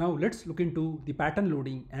 Now let's look into the pattern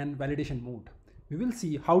loading and validation mode. We will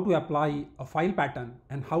see how to apply a file pattern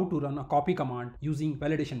and how to run a copy command using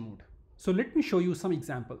validation mode. So let me show you some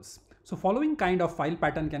examples. So following kind of file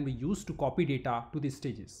pattern can be used to copy data to these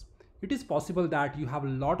stages. It is possible that you have a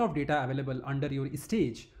lot of data available under your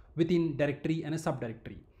stage within directory and a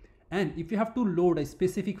subdirectory. And if you have to load a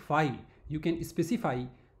specific file, you can specify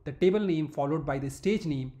the table name followed by the stage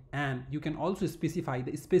name, and you can also specify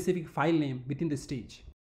the specific file name within the stage.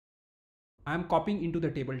 I am copying into the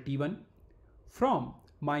table T1 from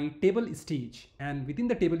my table stage, and within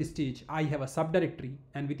the table stage I have a subdirectory,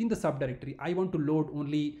 and within the subdirectory I want to load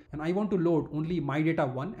only my data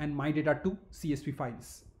 1 and my data 2 CSV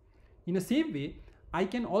files. In the same way, I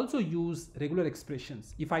can also use regular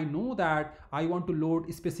expressions. If I know that I want to load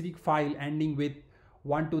a specific file ending with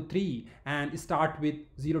 1 to 3 and start with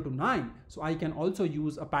 0 to 9, so I can also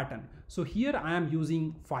use a pattern. So here I am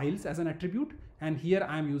using files as an attribute, and here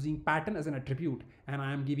I am using pattern as an attribute, and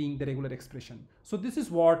I am giving the regular expression. So this is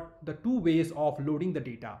what the two ways of loading the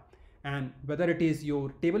data. And whether it is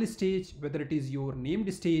your table stage, whether it is your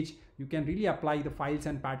named stage, you can really apply the files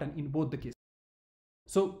and pattern in both the cases.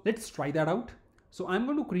 So let's try that out. So I'm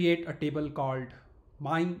going to create a table called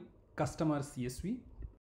my customer CSV.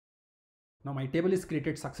 Now my table is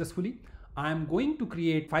created successfully. I'm going to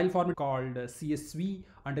create file format called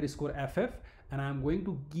CSV_FF, and I'm going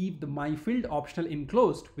to give the my field optional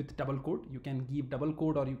enclosed with double quote. You can give double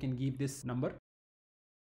quote, or you can give this number.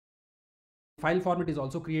 File format is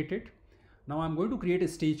also created. Now I'm going to create a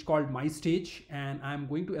stage called my stage, and I'm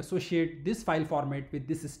going to associate this file format with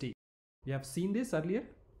this stage. We have seen this earlier.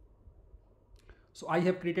 So I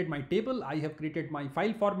have created my table, I have created my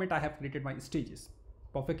file format, I have created my stages.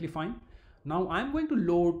 Perfectly fine. Now I'm going to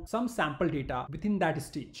load some sample data within that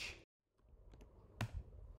stage.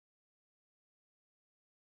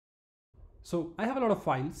 So I have a lot of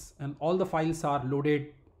files, and all the files are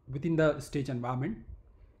loaded within the stage environment.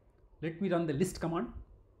 Let me run the list command.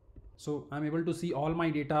 So I'm able to see all my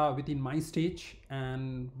data within my stage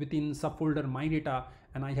and within subfolder my data,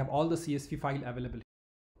 and I have all the CSV file available.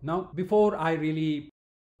 Now before I really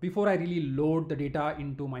load the data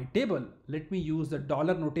into my table, let me use the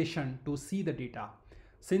dollar notation to see the data.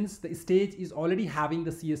 Since the stage is already having the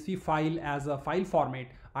CSV file as a file format,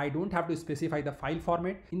 I don't have to specify the file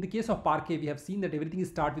format. In the case of Parquet, we have seen that everything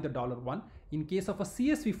starts with a $1. In case of a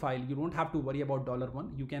CSV file, you don't have to worry about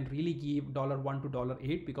 $1. You can really give $1 to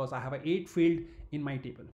 $8 because I have an 8 field in my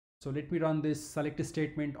table. So let me run this select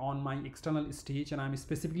statement on my external stage, and I'm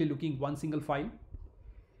specifically looking one single file.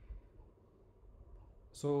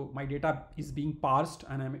 So my data is being parsed,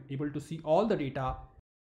 and I'm able to see all the data.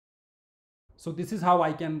 So this is how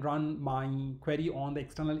I can run my query on the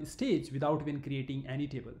external stage without even creating any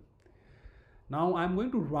table. Now I'm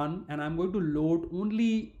going to run, and I'm going to load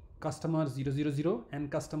only customer 000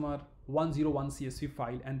 and customer 101 CSV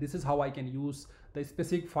file. And this is how I can use the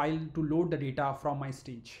specific file to load the data from my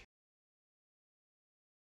stage.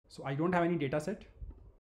 So I don't have any data set.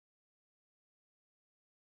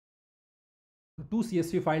 The 2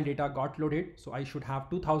 CSV file data got loaded. So I should have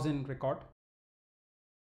 2000 record.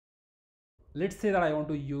 Let's say that I want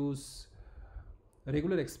to use a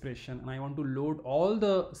regular expression, and I want to load all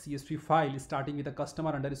the CSV files starting with a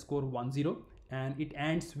customer _10, and it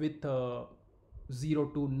ends with 0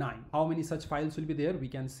 to 9. How many such files will be there? We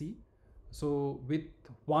can see. So with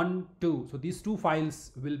 1, 2, so these 2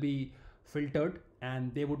 files will be filtered,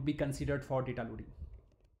 and they would be considered for data loading.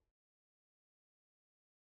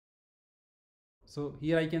 So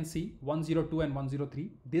here I can see 102 and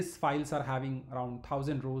 103. These files are having around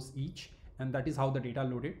 1000 rows each, and that is how the data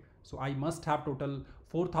loaded. So I must have total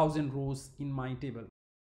 4000 rows in my table.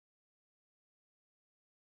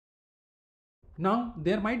 Now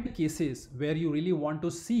there might be cases where you really want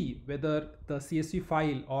to see whether the CSV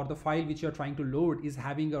file or the file which you're trying to load is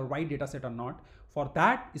having a right data set or not. For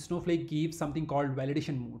that, Snowflake gives something called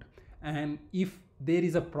validation mode. And if there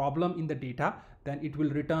is a problem in the data, then it will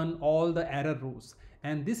return all the error rows.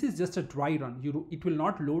 And this is just a dry run. It will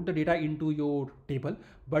not load the data into your table,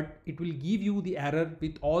 but it will give you the error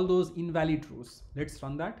with all those invalid rows. Let's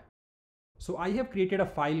run that. So I have created a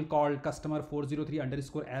file called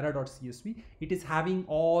customer403_error.csv. It is having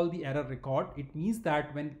all the error record. It means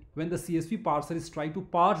that when the CSV parser is trying to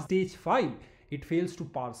parse stage file, it fails to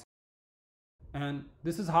parse. And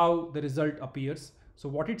this is how the result appears. So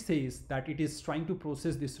what it says that it is trying to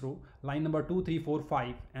process this row, line number 2, 3, 4,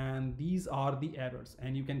 5, and these are the errors.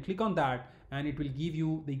 And you can click on that and it will give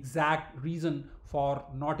you the exact reason for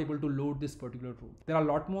not able to load this particular row. There are a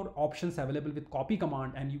lot more options available with copy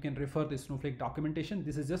command, and you can refer the Snowflake documentation.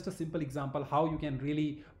 This is just a simple example how you can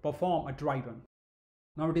really perform a dry run.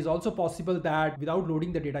 Now it is also possible that without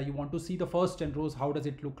loading the data, you want to see the first 10 rows, how does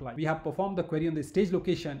it look like? We have performed the query on the stage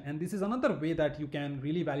location, and this is another way that you can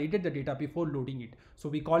really validate the data before loading it. So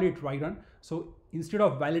we call it dry run. So instead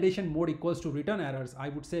of validation mode equals to return errors, I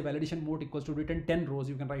would say validation mode equals to return 10 rows.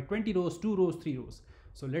 You can write 20 rows, 2 rows, 3 rows.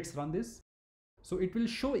 So let's run this. So it will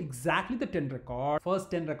show exactly the 10 record.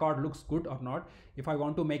 First 10 record looks good or not. If I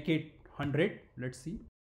want to make it 100, let's see.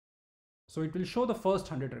 So it will show the first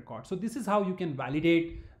 100 records. So this is how you can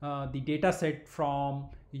validate the data set from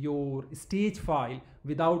your stage file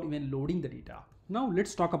without even loading the data. Now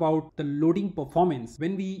let's talk about the loading performance.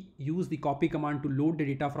 When we use the copy command to load the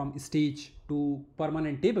data from stage to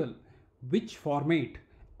permanent table, which format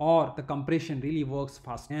or the compression really works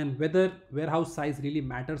fast, and whether warehouse size really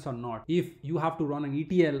matters or not. If you have to run an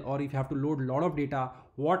ETL or if you have to load a lot of data,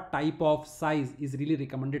 what type of size is really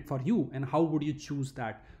recommended for you and how would you choose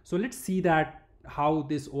that? So let's see that how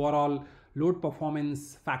this overall load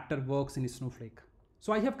performance factor works in Snowflake.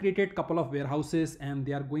 So I have created a couple of warehouses and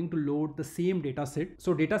they are going to load the same data set.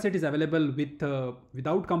 So data set is available with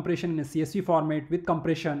without compression in a CSV format, with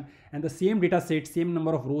compression, and the same data set, same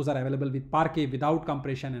number of rows are available with Parquet, without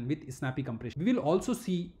compression, and with snappy compression. We will also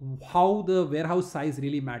see how the warehouse size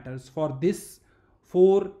really matters. For this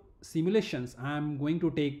 4 simulations, I am going to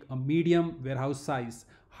take a medium warehouse size.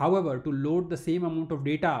 However, to load the same amount of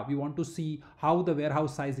data, we want to see how the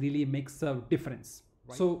warehouse size really makes a difference.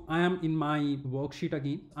 Right. So I am in my worksheet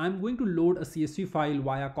again. I'm going to load a CSV file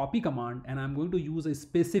via copy command, and I'm going to use a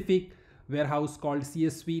specific warehouse called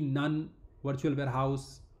CSV none virtual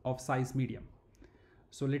warehouse of size medium.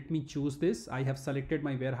 So let me choose this. I have selected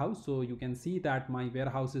my warehouse. So you can see that my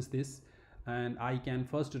warehouse is this, and I can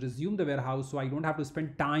first resume the warehouse so I don't have to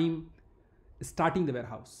spend time starting the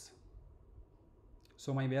warehouse.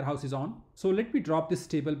 So my warehouse is on. So let me drop this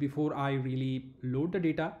table before I really load the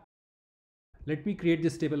data. Let me create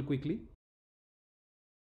this table quickly.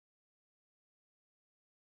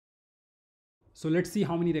 So let's see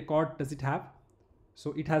how many record does it have.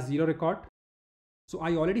 So it has 0 record. So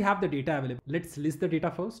I already have the data available. Let's list the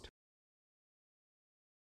data first.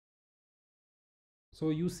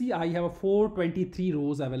 So you see I have a 423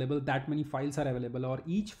 rows available. That many files are available, or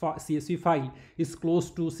each CSV file is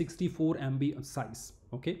close to 64 MB size.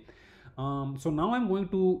 Okay. So now I'm going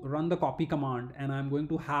to run the copy command, and I'm going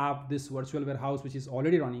to have this virtual warehouse which is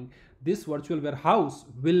already running. This virtual warehouse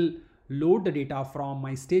will load the data from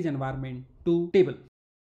my stage environment to table.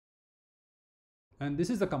 And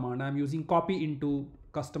this is the command I'm using: copy into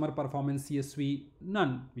customer performance CSV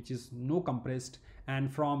none, which is no compressed,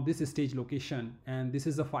 and from this stage location, and this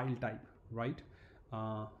is the file type, right?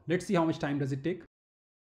 Let's see how much time does it take.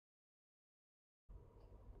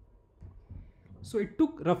 So it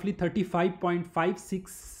took roughly 35.56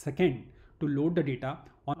 seconds to load the data,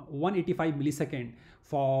 on 185 millisecond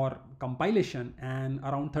for compilation, and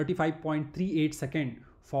around 35.38 seconds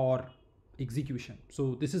for execution.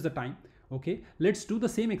 So this is the time. Okay, let's do the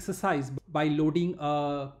same exercise by loading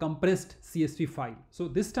a compressed CSV file. So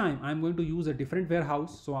this time I'm going to use a different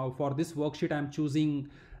warehouse. So for this worksheet, I'm choosing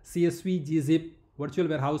CSV gzip virtual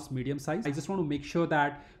warehouse medium size. I just want to make sure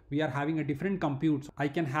that we are having a different compute. So I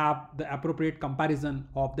can have the appropriate comparison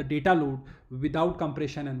of the data load without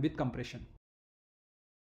compression and with compression.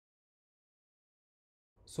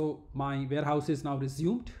 So my warehouse is now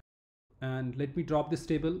resumed, and let me drop this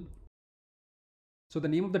table. So the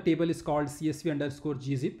name of the table is called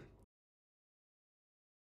CSV_gzip.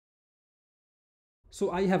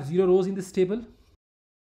 So I have 0 rows in this table.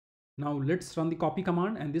 Now let's run the copy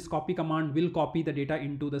command, and this copy command will copy the data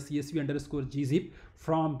into the CSV_gzip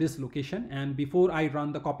from this location. And before I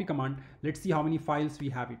run the copy command, let's see how many files we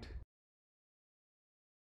have it.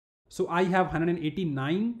 So I have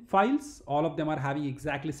 189 files. All of them are having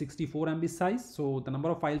exactly 64 MB size. So the number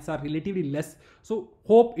of files are relatively less. So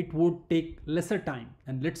hope it would take lesser time,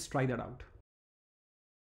 and let's try that out.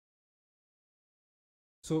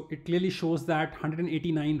 So it clearly shows that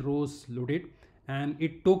 189 rows loaded, and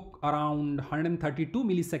it took around 132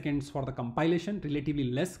 milliseconds for the compilation, relatively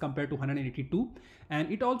less compared to 182,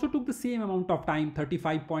 and it also took the same amount of time,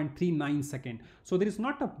 35.39 seconds. So there is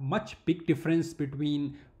not a much big difference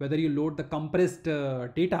between whether you load the compressed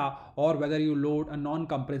data or whether you load a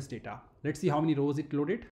non-compressed data. Let's see how many rows it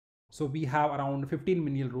loaded. So we have around 15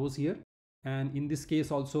 million rows here, and in this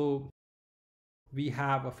case also we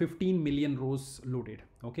have 15 million rows loaded.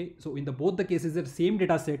 Okay, so in the both the cases, the same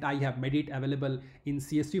data set, I have made it available in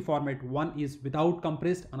CSV format. One is without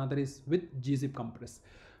compressed, another is with gzip compressed.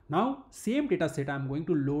 Now same data set I'm going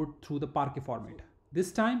to load through the Parquet format.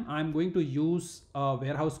 This time I'm going to use a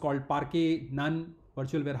warehouse called Parquet None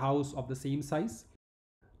virtual warehouse of the same size.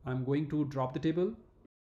 I'm going to drop the table.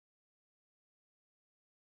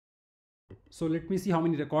 So let me see how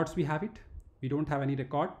many records we have it. We don't have any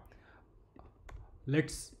record.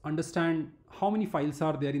 Let's understand how many files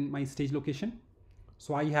are there in my stage location.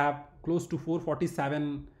 So I have close to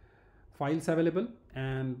 447 files available,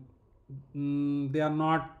 and they are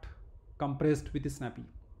not compressed with Snappy.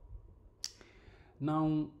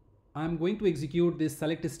 Now I'm going to execute this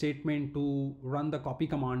select statement to run the copy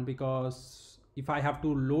command, because if I have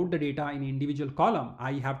to load the data in individual column,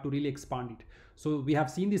 I have to really expand it. So we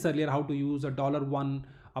have seen this earlier, how to use a $1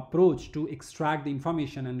 approach to extract the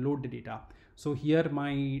information and load the data. So here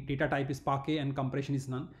my data type is Parquet and compression is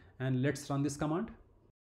none, and let's run this command.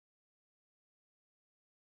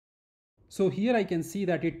 So here I can see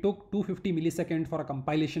that it took 250 milliseconds for a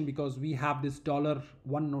compilation, because we have this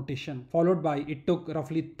 $1 notation, followed by it took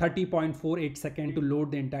roughly 30.48 seconds to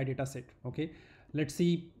load the entire data set. Okay, let's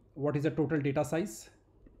see what is the total data size.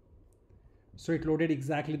 So it loaded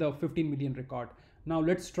exactly the 15 million record. Now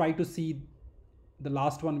let's try to see the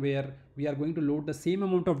last one, where we are going to load the same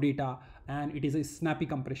amount of data and it is a Snappy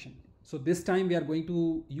compression. So this time we are going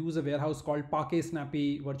to use a warehouse called Parquet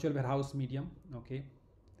Snappy Virtual Warehouse Medium. Okay.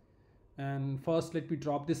 And first let me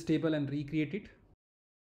drop this table and recreate it.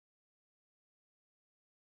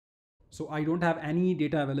 So I don't have any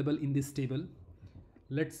data available in this table.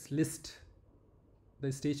 Let's list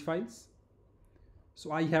the stage files.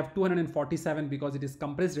 So I have 247 because it is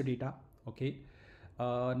compressed data. Okay.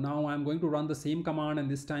 Now I'm going to run the same command, and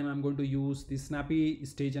this time I'm going to use the Snappy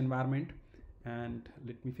stage environment, and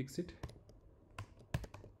let me fix it.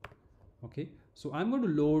 Okay, so I'm going to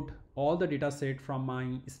load all the data set from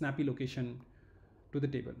my Snappy location to the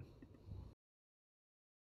table.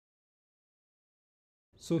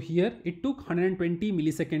 So here it took 120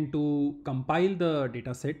 milliseconds to compile the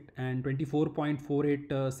data set and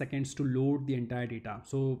 24.48 seconds to load the entire data.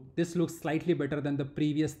 So this looks slightly better than the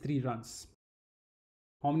previous 3 runs.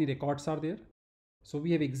 How many records are there? So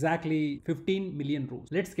we have exactly 15 million rows.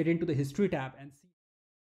 Let's get into the history tab and see.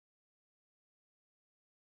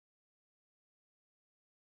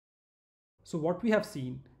 So what we have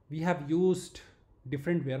seen, we have used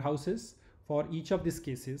different warehouses for each of these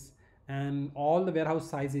cases, and all the warehouse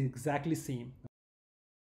size is exactly same.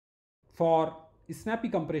 For Snappy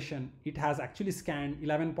compression, it has actually scanned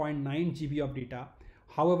 11.9 GB of data.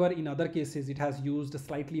 However, in other cases, it has used a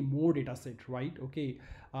slightly more data set, right? Okay.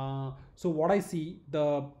 So what I see,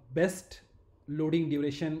 the best loading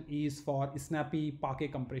duration is for Snappy Parquet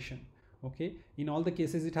compression. Okay. In all the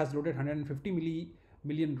cases, it has loaded 150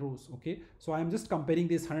 million rows. Okay, so I am just comparing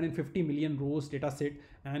this 150 million rows data set,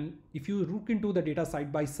 and if you look into the data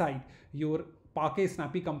side by side, your Parquet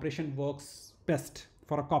Snappy compression works best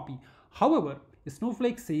for a copy. However,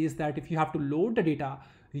 Snowflake says that if you have to load the data,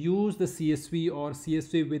 use the CSV or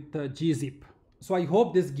CSV with gzip. So I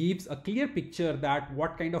hope this gives a clear picture that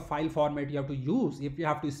what kind of file format you have to use if you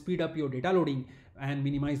have to speed up your data loading and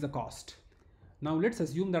minimize the cost. Now let's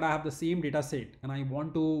assume that I have the same data set and I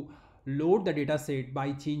want to load the data set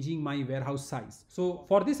by changing my warehouse size. So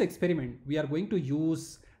for this experiment, we are going to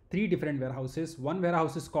use 3 different warehouses. One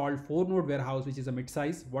warehouse is called 4-node warehouse, which is a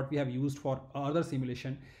mid-size, what we have used for other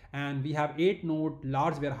simulation. And we have 8-node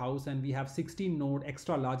large warehouse, and we have 16-node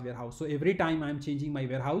extra large warehouse. So every time I'm changing my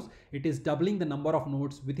warehouse, it is doubling the number of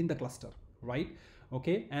nodes within the cluster, right?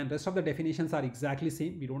 Okay, and rest of the definitions are exactly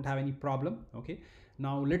same. We don't have any problem. Okay,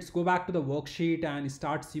 now let's go back to the worksheet and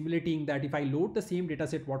start simulating that if I load the same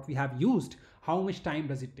dataset what we have used, how much time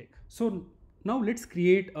does it take? So now let's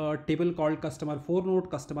create a table called customer 4-node,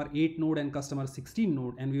 customer 8-node, and customer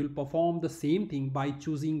 16-node, and we will perform the same thing by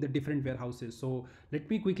choosing the different warehouses. So let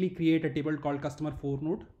me quickly create a table called customer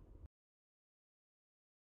 4-node.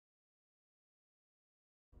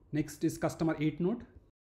 Next is customer 8-node.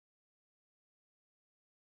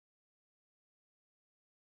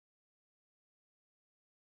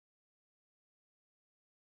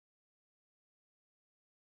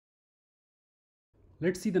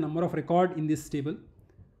 let's see the number of record in this table.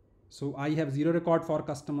 So I have 0 record for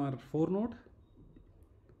customer 4 node,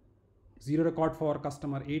 0 record for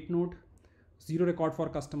customer 8 node, 0 record for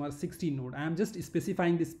customer 16 node. I am just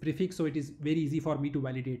specifying this prefix so it is very easy for me to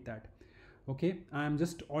validate that. Okay, I am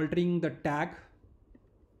just altering the tag.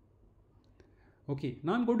 Okay,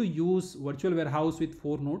 now I'm going to use virtual warehouse with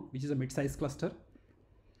 4 node, which is a mid-size cluster.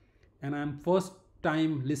 And I'm first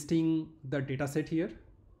time listing the data set here.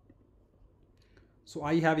 So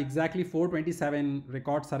I have exactly 427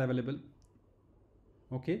 records are available.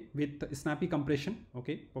 Okay, with snappy compression.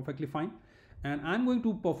 Okay, perfectly fine. And I'm going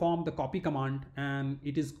to perform the copy command, and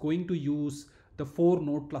it is going to use the 4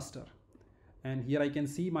 node cluster. And here I can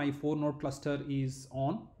see my 4 node cluster is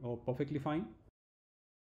on. Oh, perfectly fine.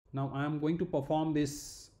 Now I am going to perform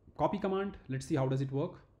this copy command. Let's see how does it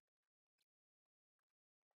work.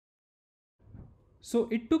 So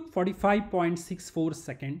it took 45.64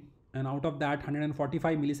 seconds, and out of that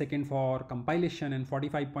 145 millisecond for compilation and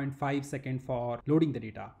 45.5 second for loading the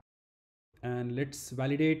data. And let's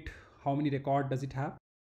validate how many record does it have.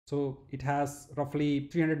 So it has roughly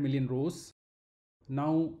 300 million rows.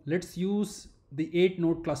 Now let's use the 8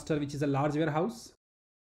 node cluster, which is a large warehouse.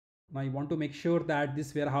 I want to make sure that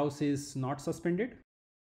this warehouse is not suspended.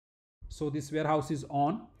 So this warehouse is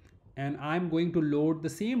on, and I'm going to load the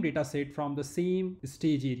same data set from the same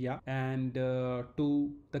stage area and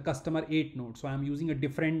to the customer 8 node. So I'm using a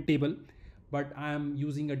different table, but I'm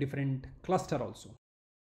using a different cluster also.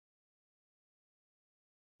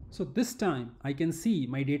 So this time I can see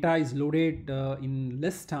my data is loaded in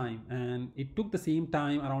less time, and it took the same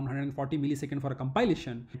time, around 140 milliseconds for a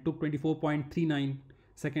compilation. It took 24.39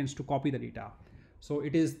 seconds to copy the data. So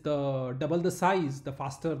it is the double the size, the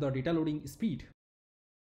faster the data loading speed.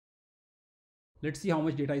 Let's see how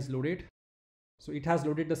much data is loaded. So it has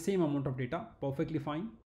loaded the same amount of data, perfectly fine.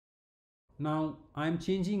 Now I'm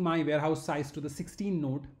changing my warehouse size to the 16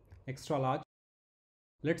 node, extra large.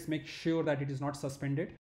 Let's make sure that it is not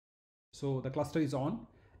suspended. So the cluster is on,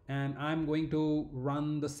 and I'm going to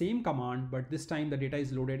run the same command, but this time the data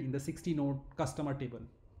is loaded in the 60 node customer table.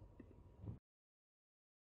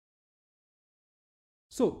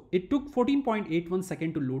 So it took 14.81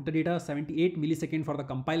 seconds to load the data, 78 milliseconds for the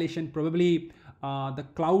compilation. Probably the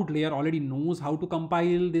cloud layer already knows how to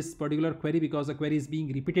compile this particular query because the query is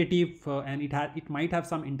being repetitive and it might have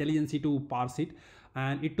some intelligence to parse it.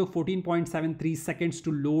 And it took 14.73 seconds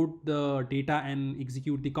to load the data and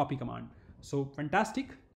execute the copy command. So fantastic.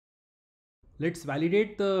 Let's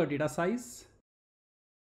validate the data size.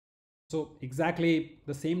 So exactly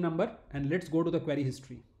the same number, and let's go to the query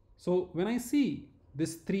history. So when I see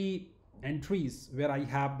these 3 entries where I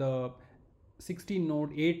have the 16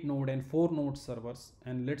 node, 8 node and 4 node servers,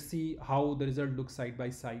 and let's see how the result looks side by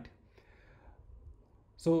side.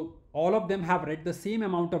 So all of them have read the same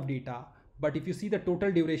amount of data, but if you see the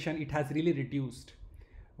total duration, it has really reduced.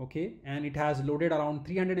 Okay, and it has loaded around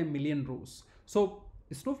 300 million rows. So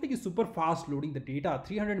Snowflake is super fast loading the data.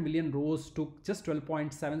 300 million rows took just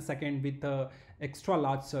 12.7 seconds with the extra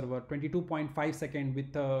large server, 22.5 seconds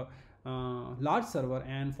with the large server,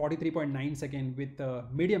 and 43.9 seconds with the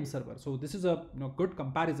medium server. So this is a good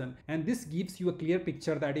comparison, and this gives you a clear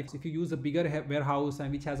picture that if you use a bigger warehouse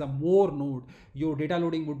and which has a more node, your data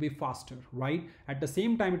loading would be faster, right? At the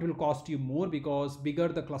same time, it will cost you more because bigger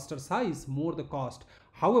the cluster size, more the cost.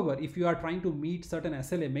 However, if you are trying to meet certain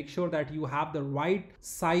SLA, make sure that you have the right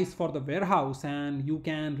size for the warehouse, and you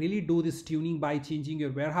can really do this tuning by changing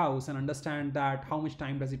your warehouse and understand that how much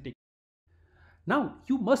time does it take. Now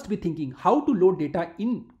you must be thinking how to load data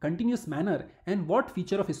in continuous manner and what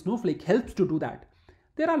feature of Snowflake helps to do that.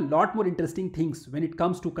 There are a lot more interesting things when it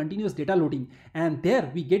comes to continuous data loading, and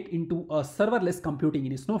there we get into a serverless computing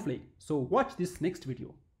in Snowflake. So watch this next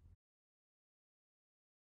video.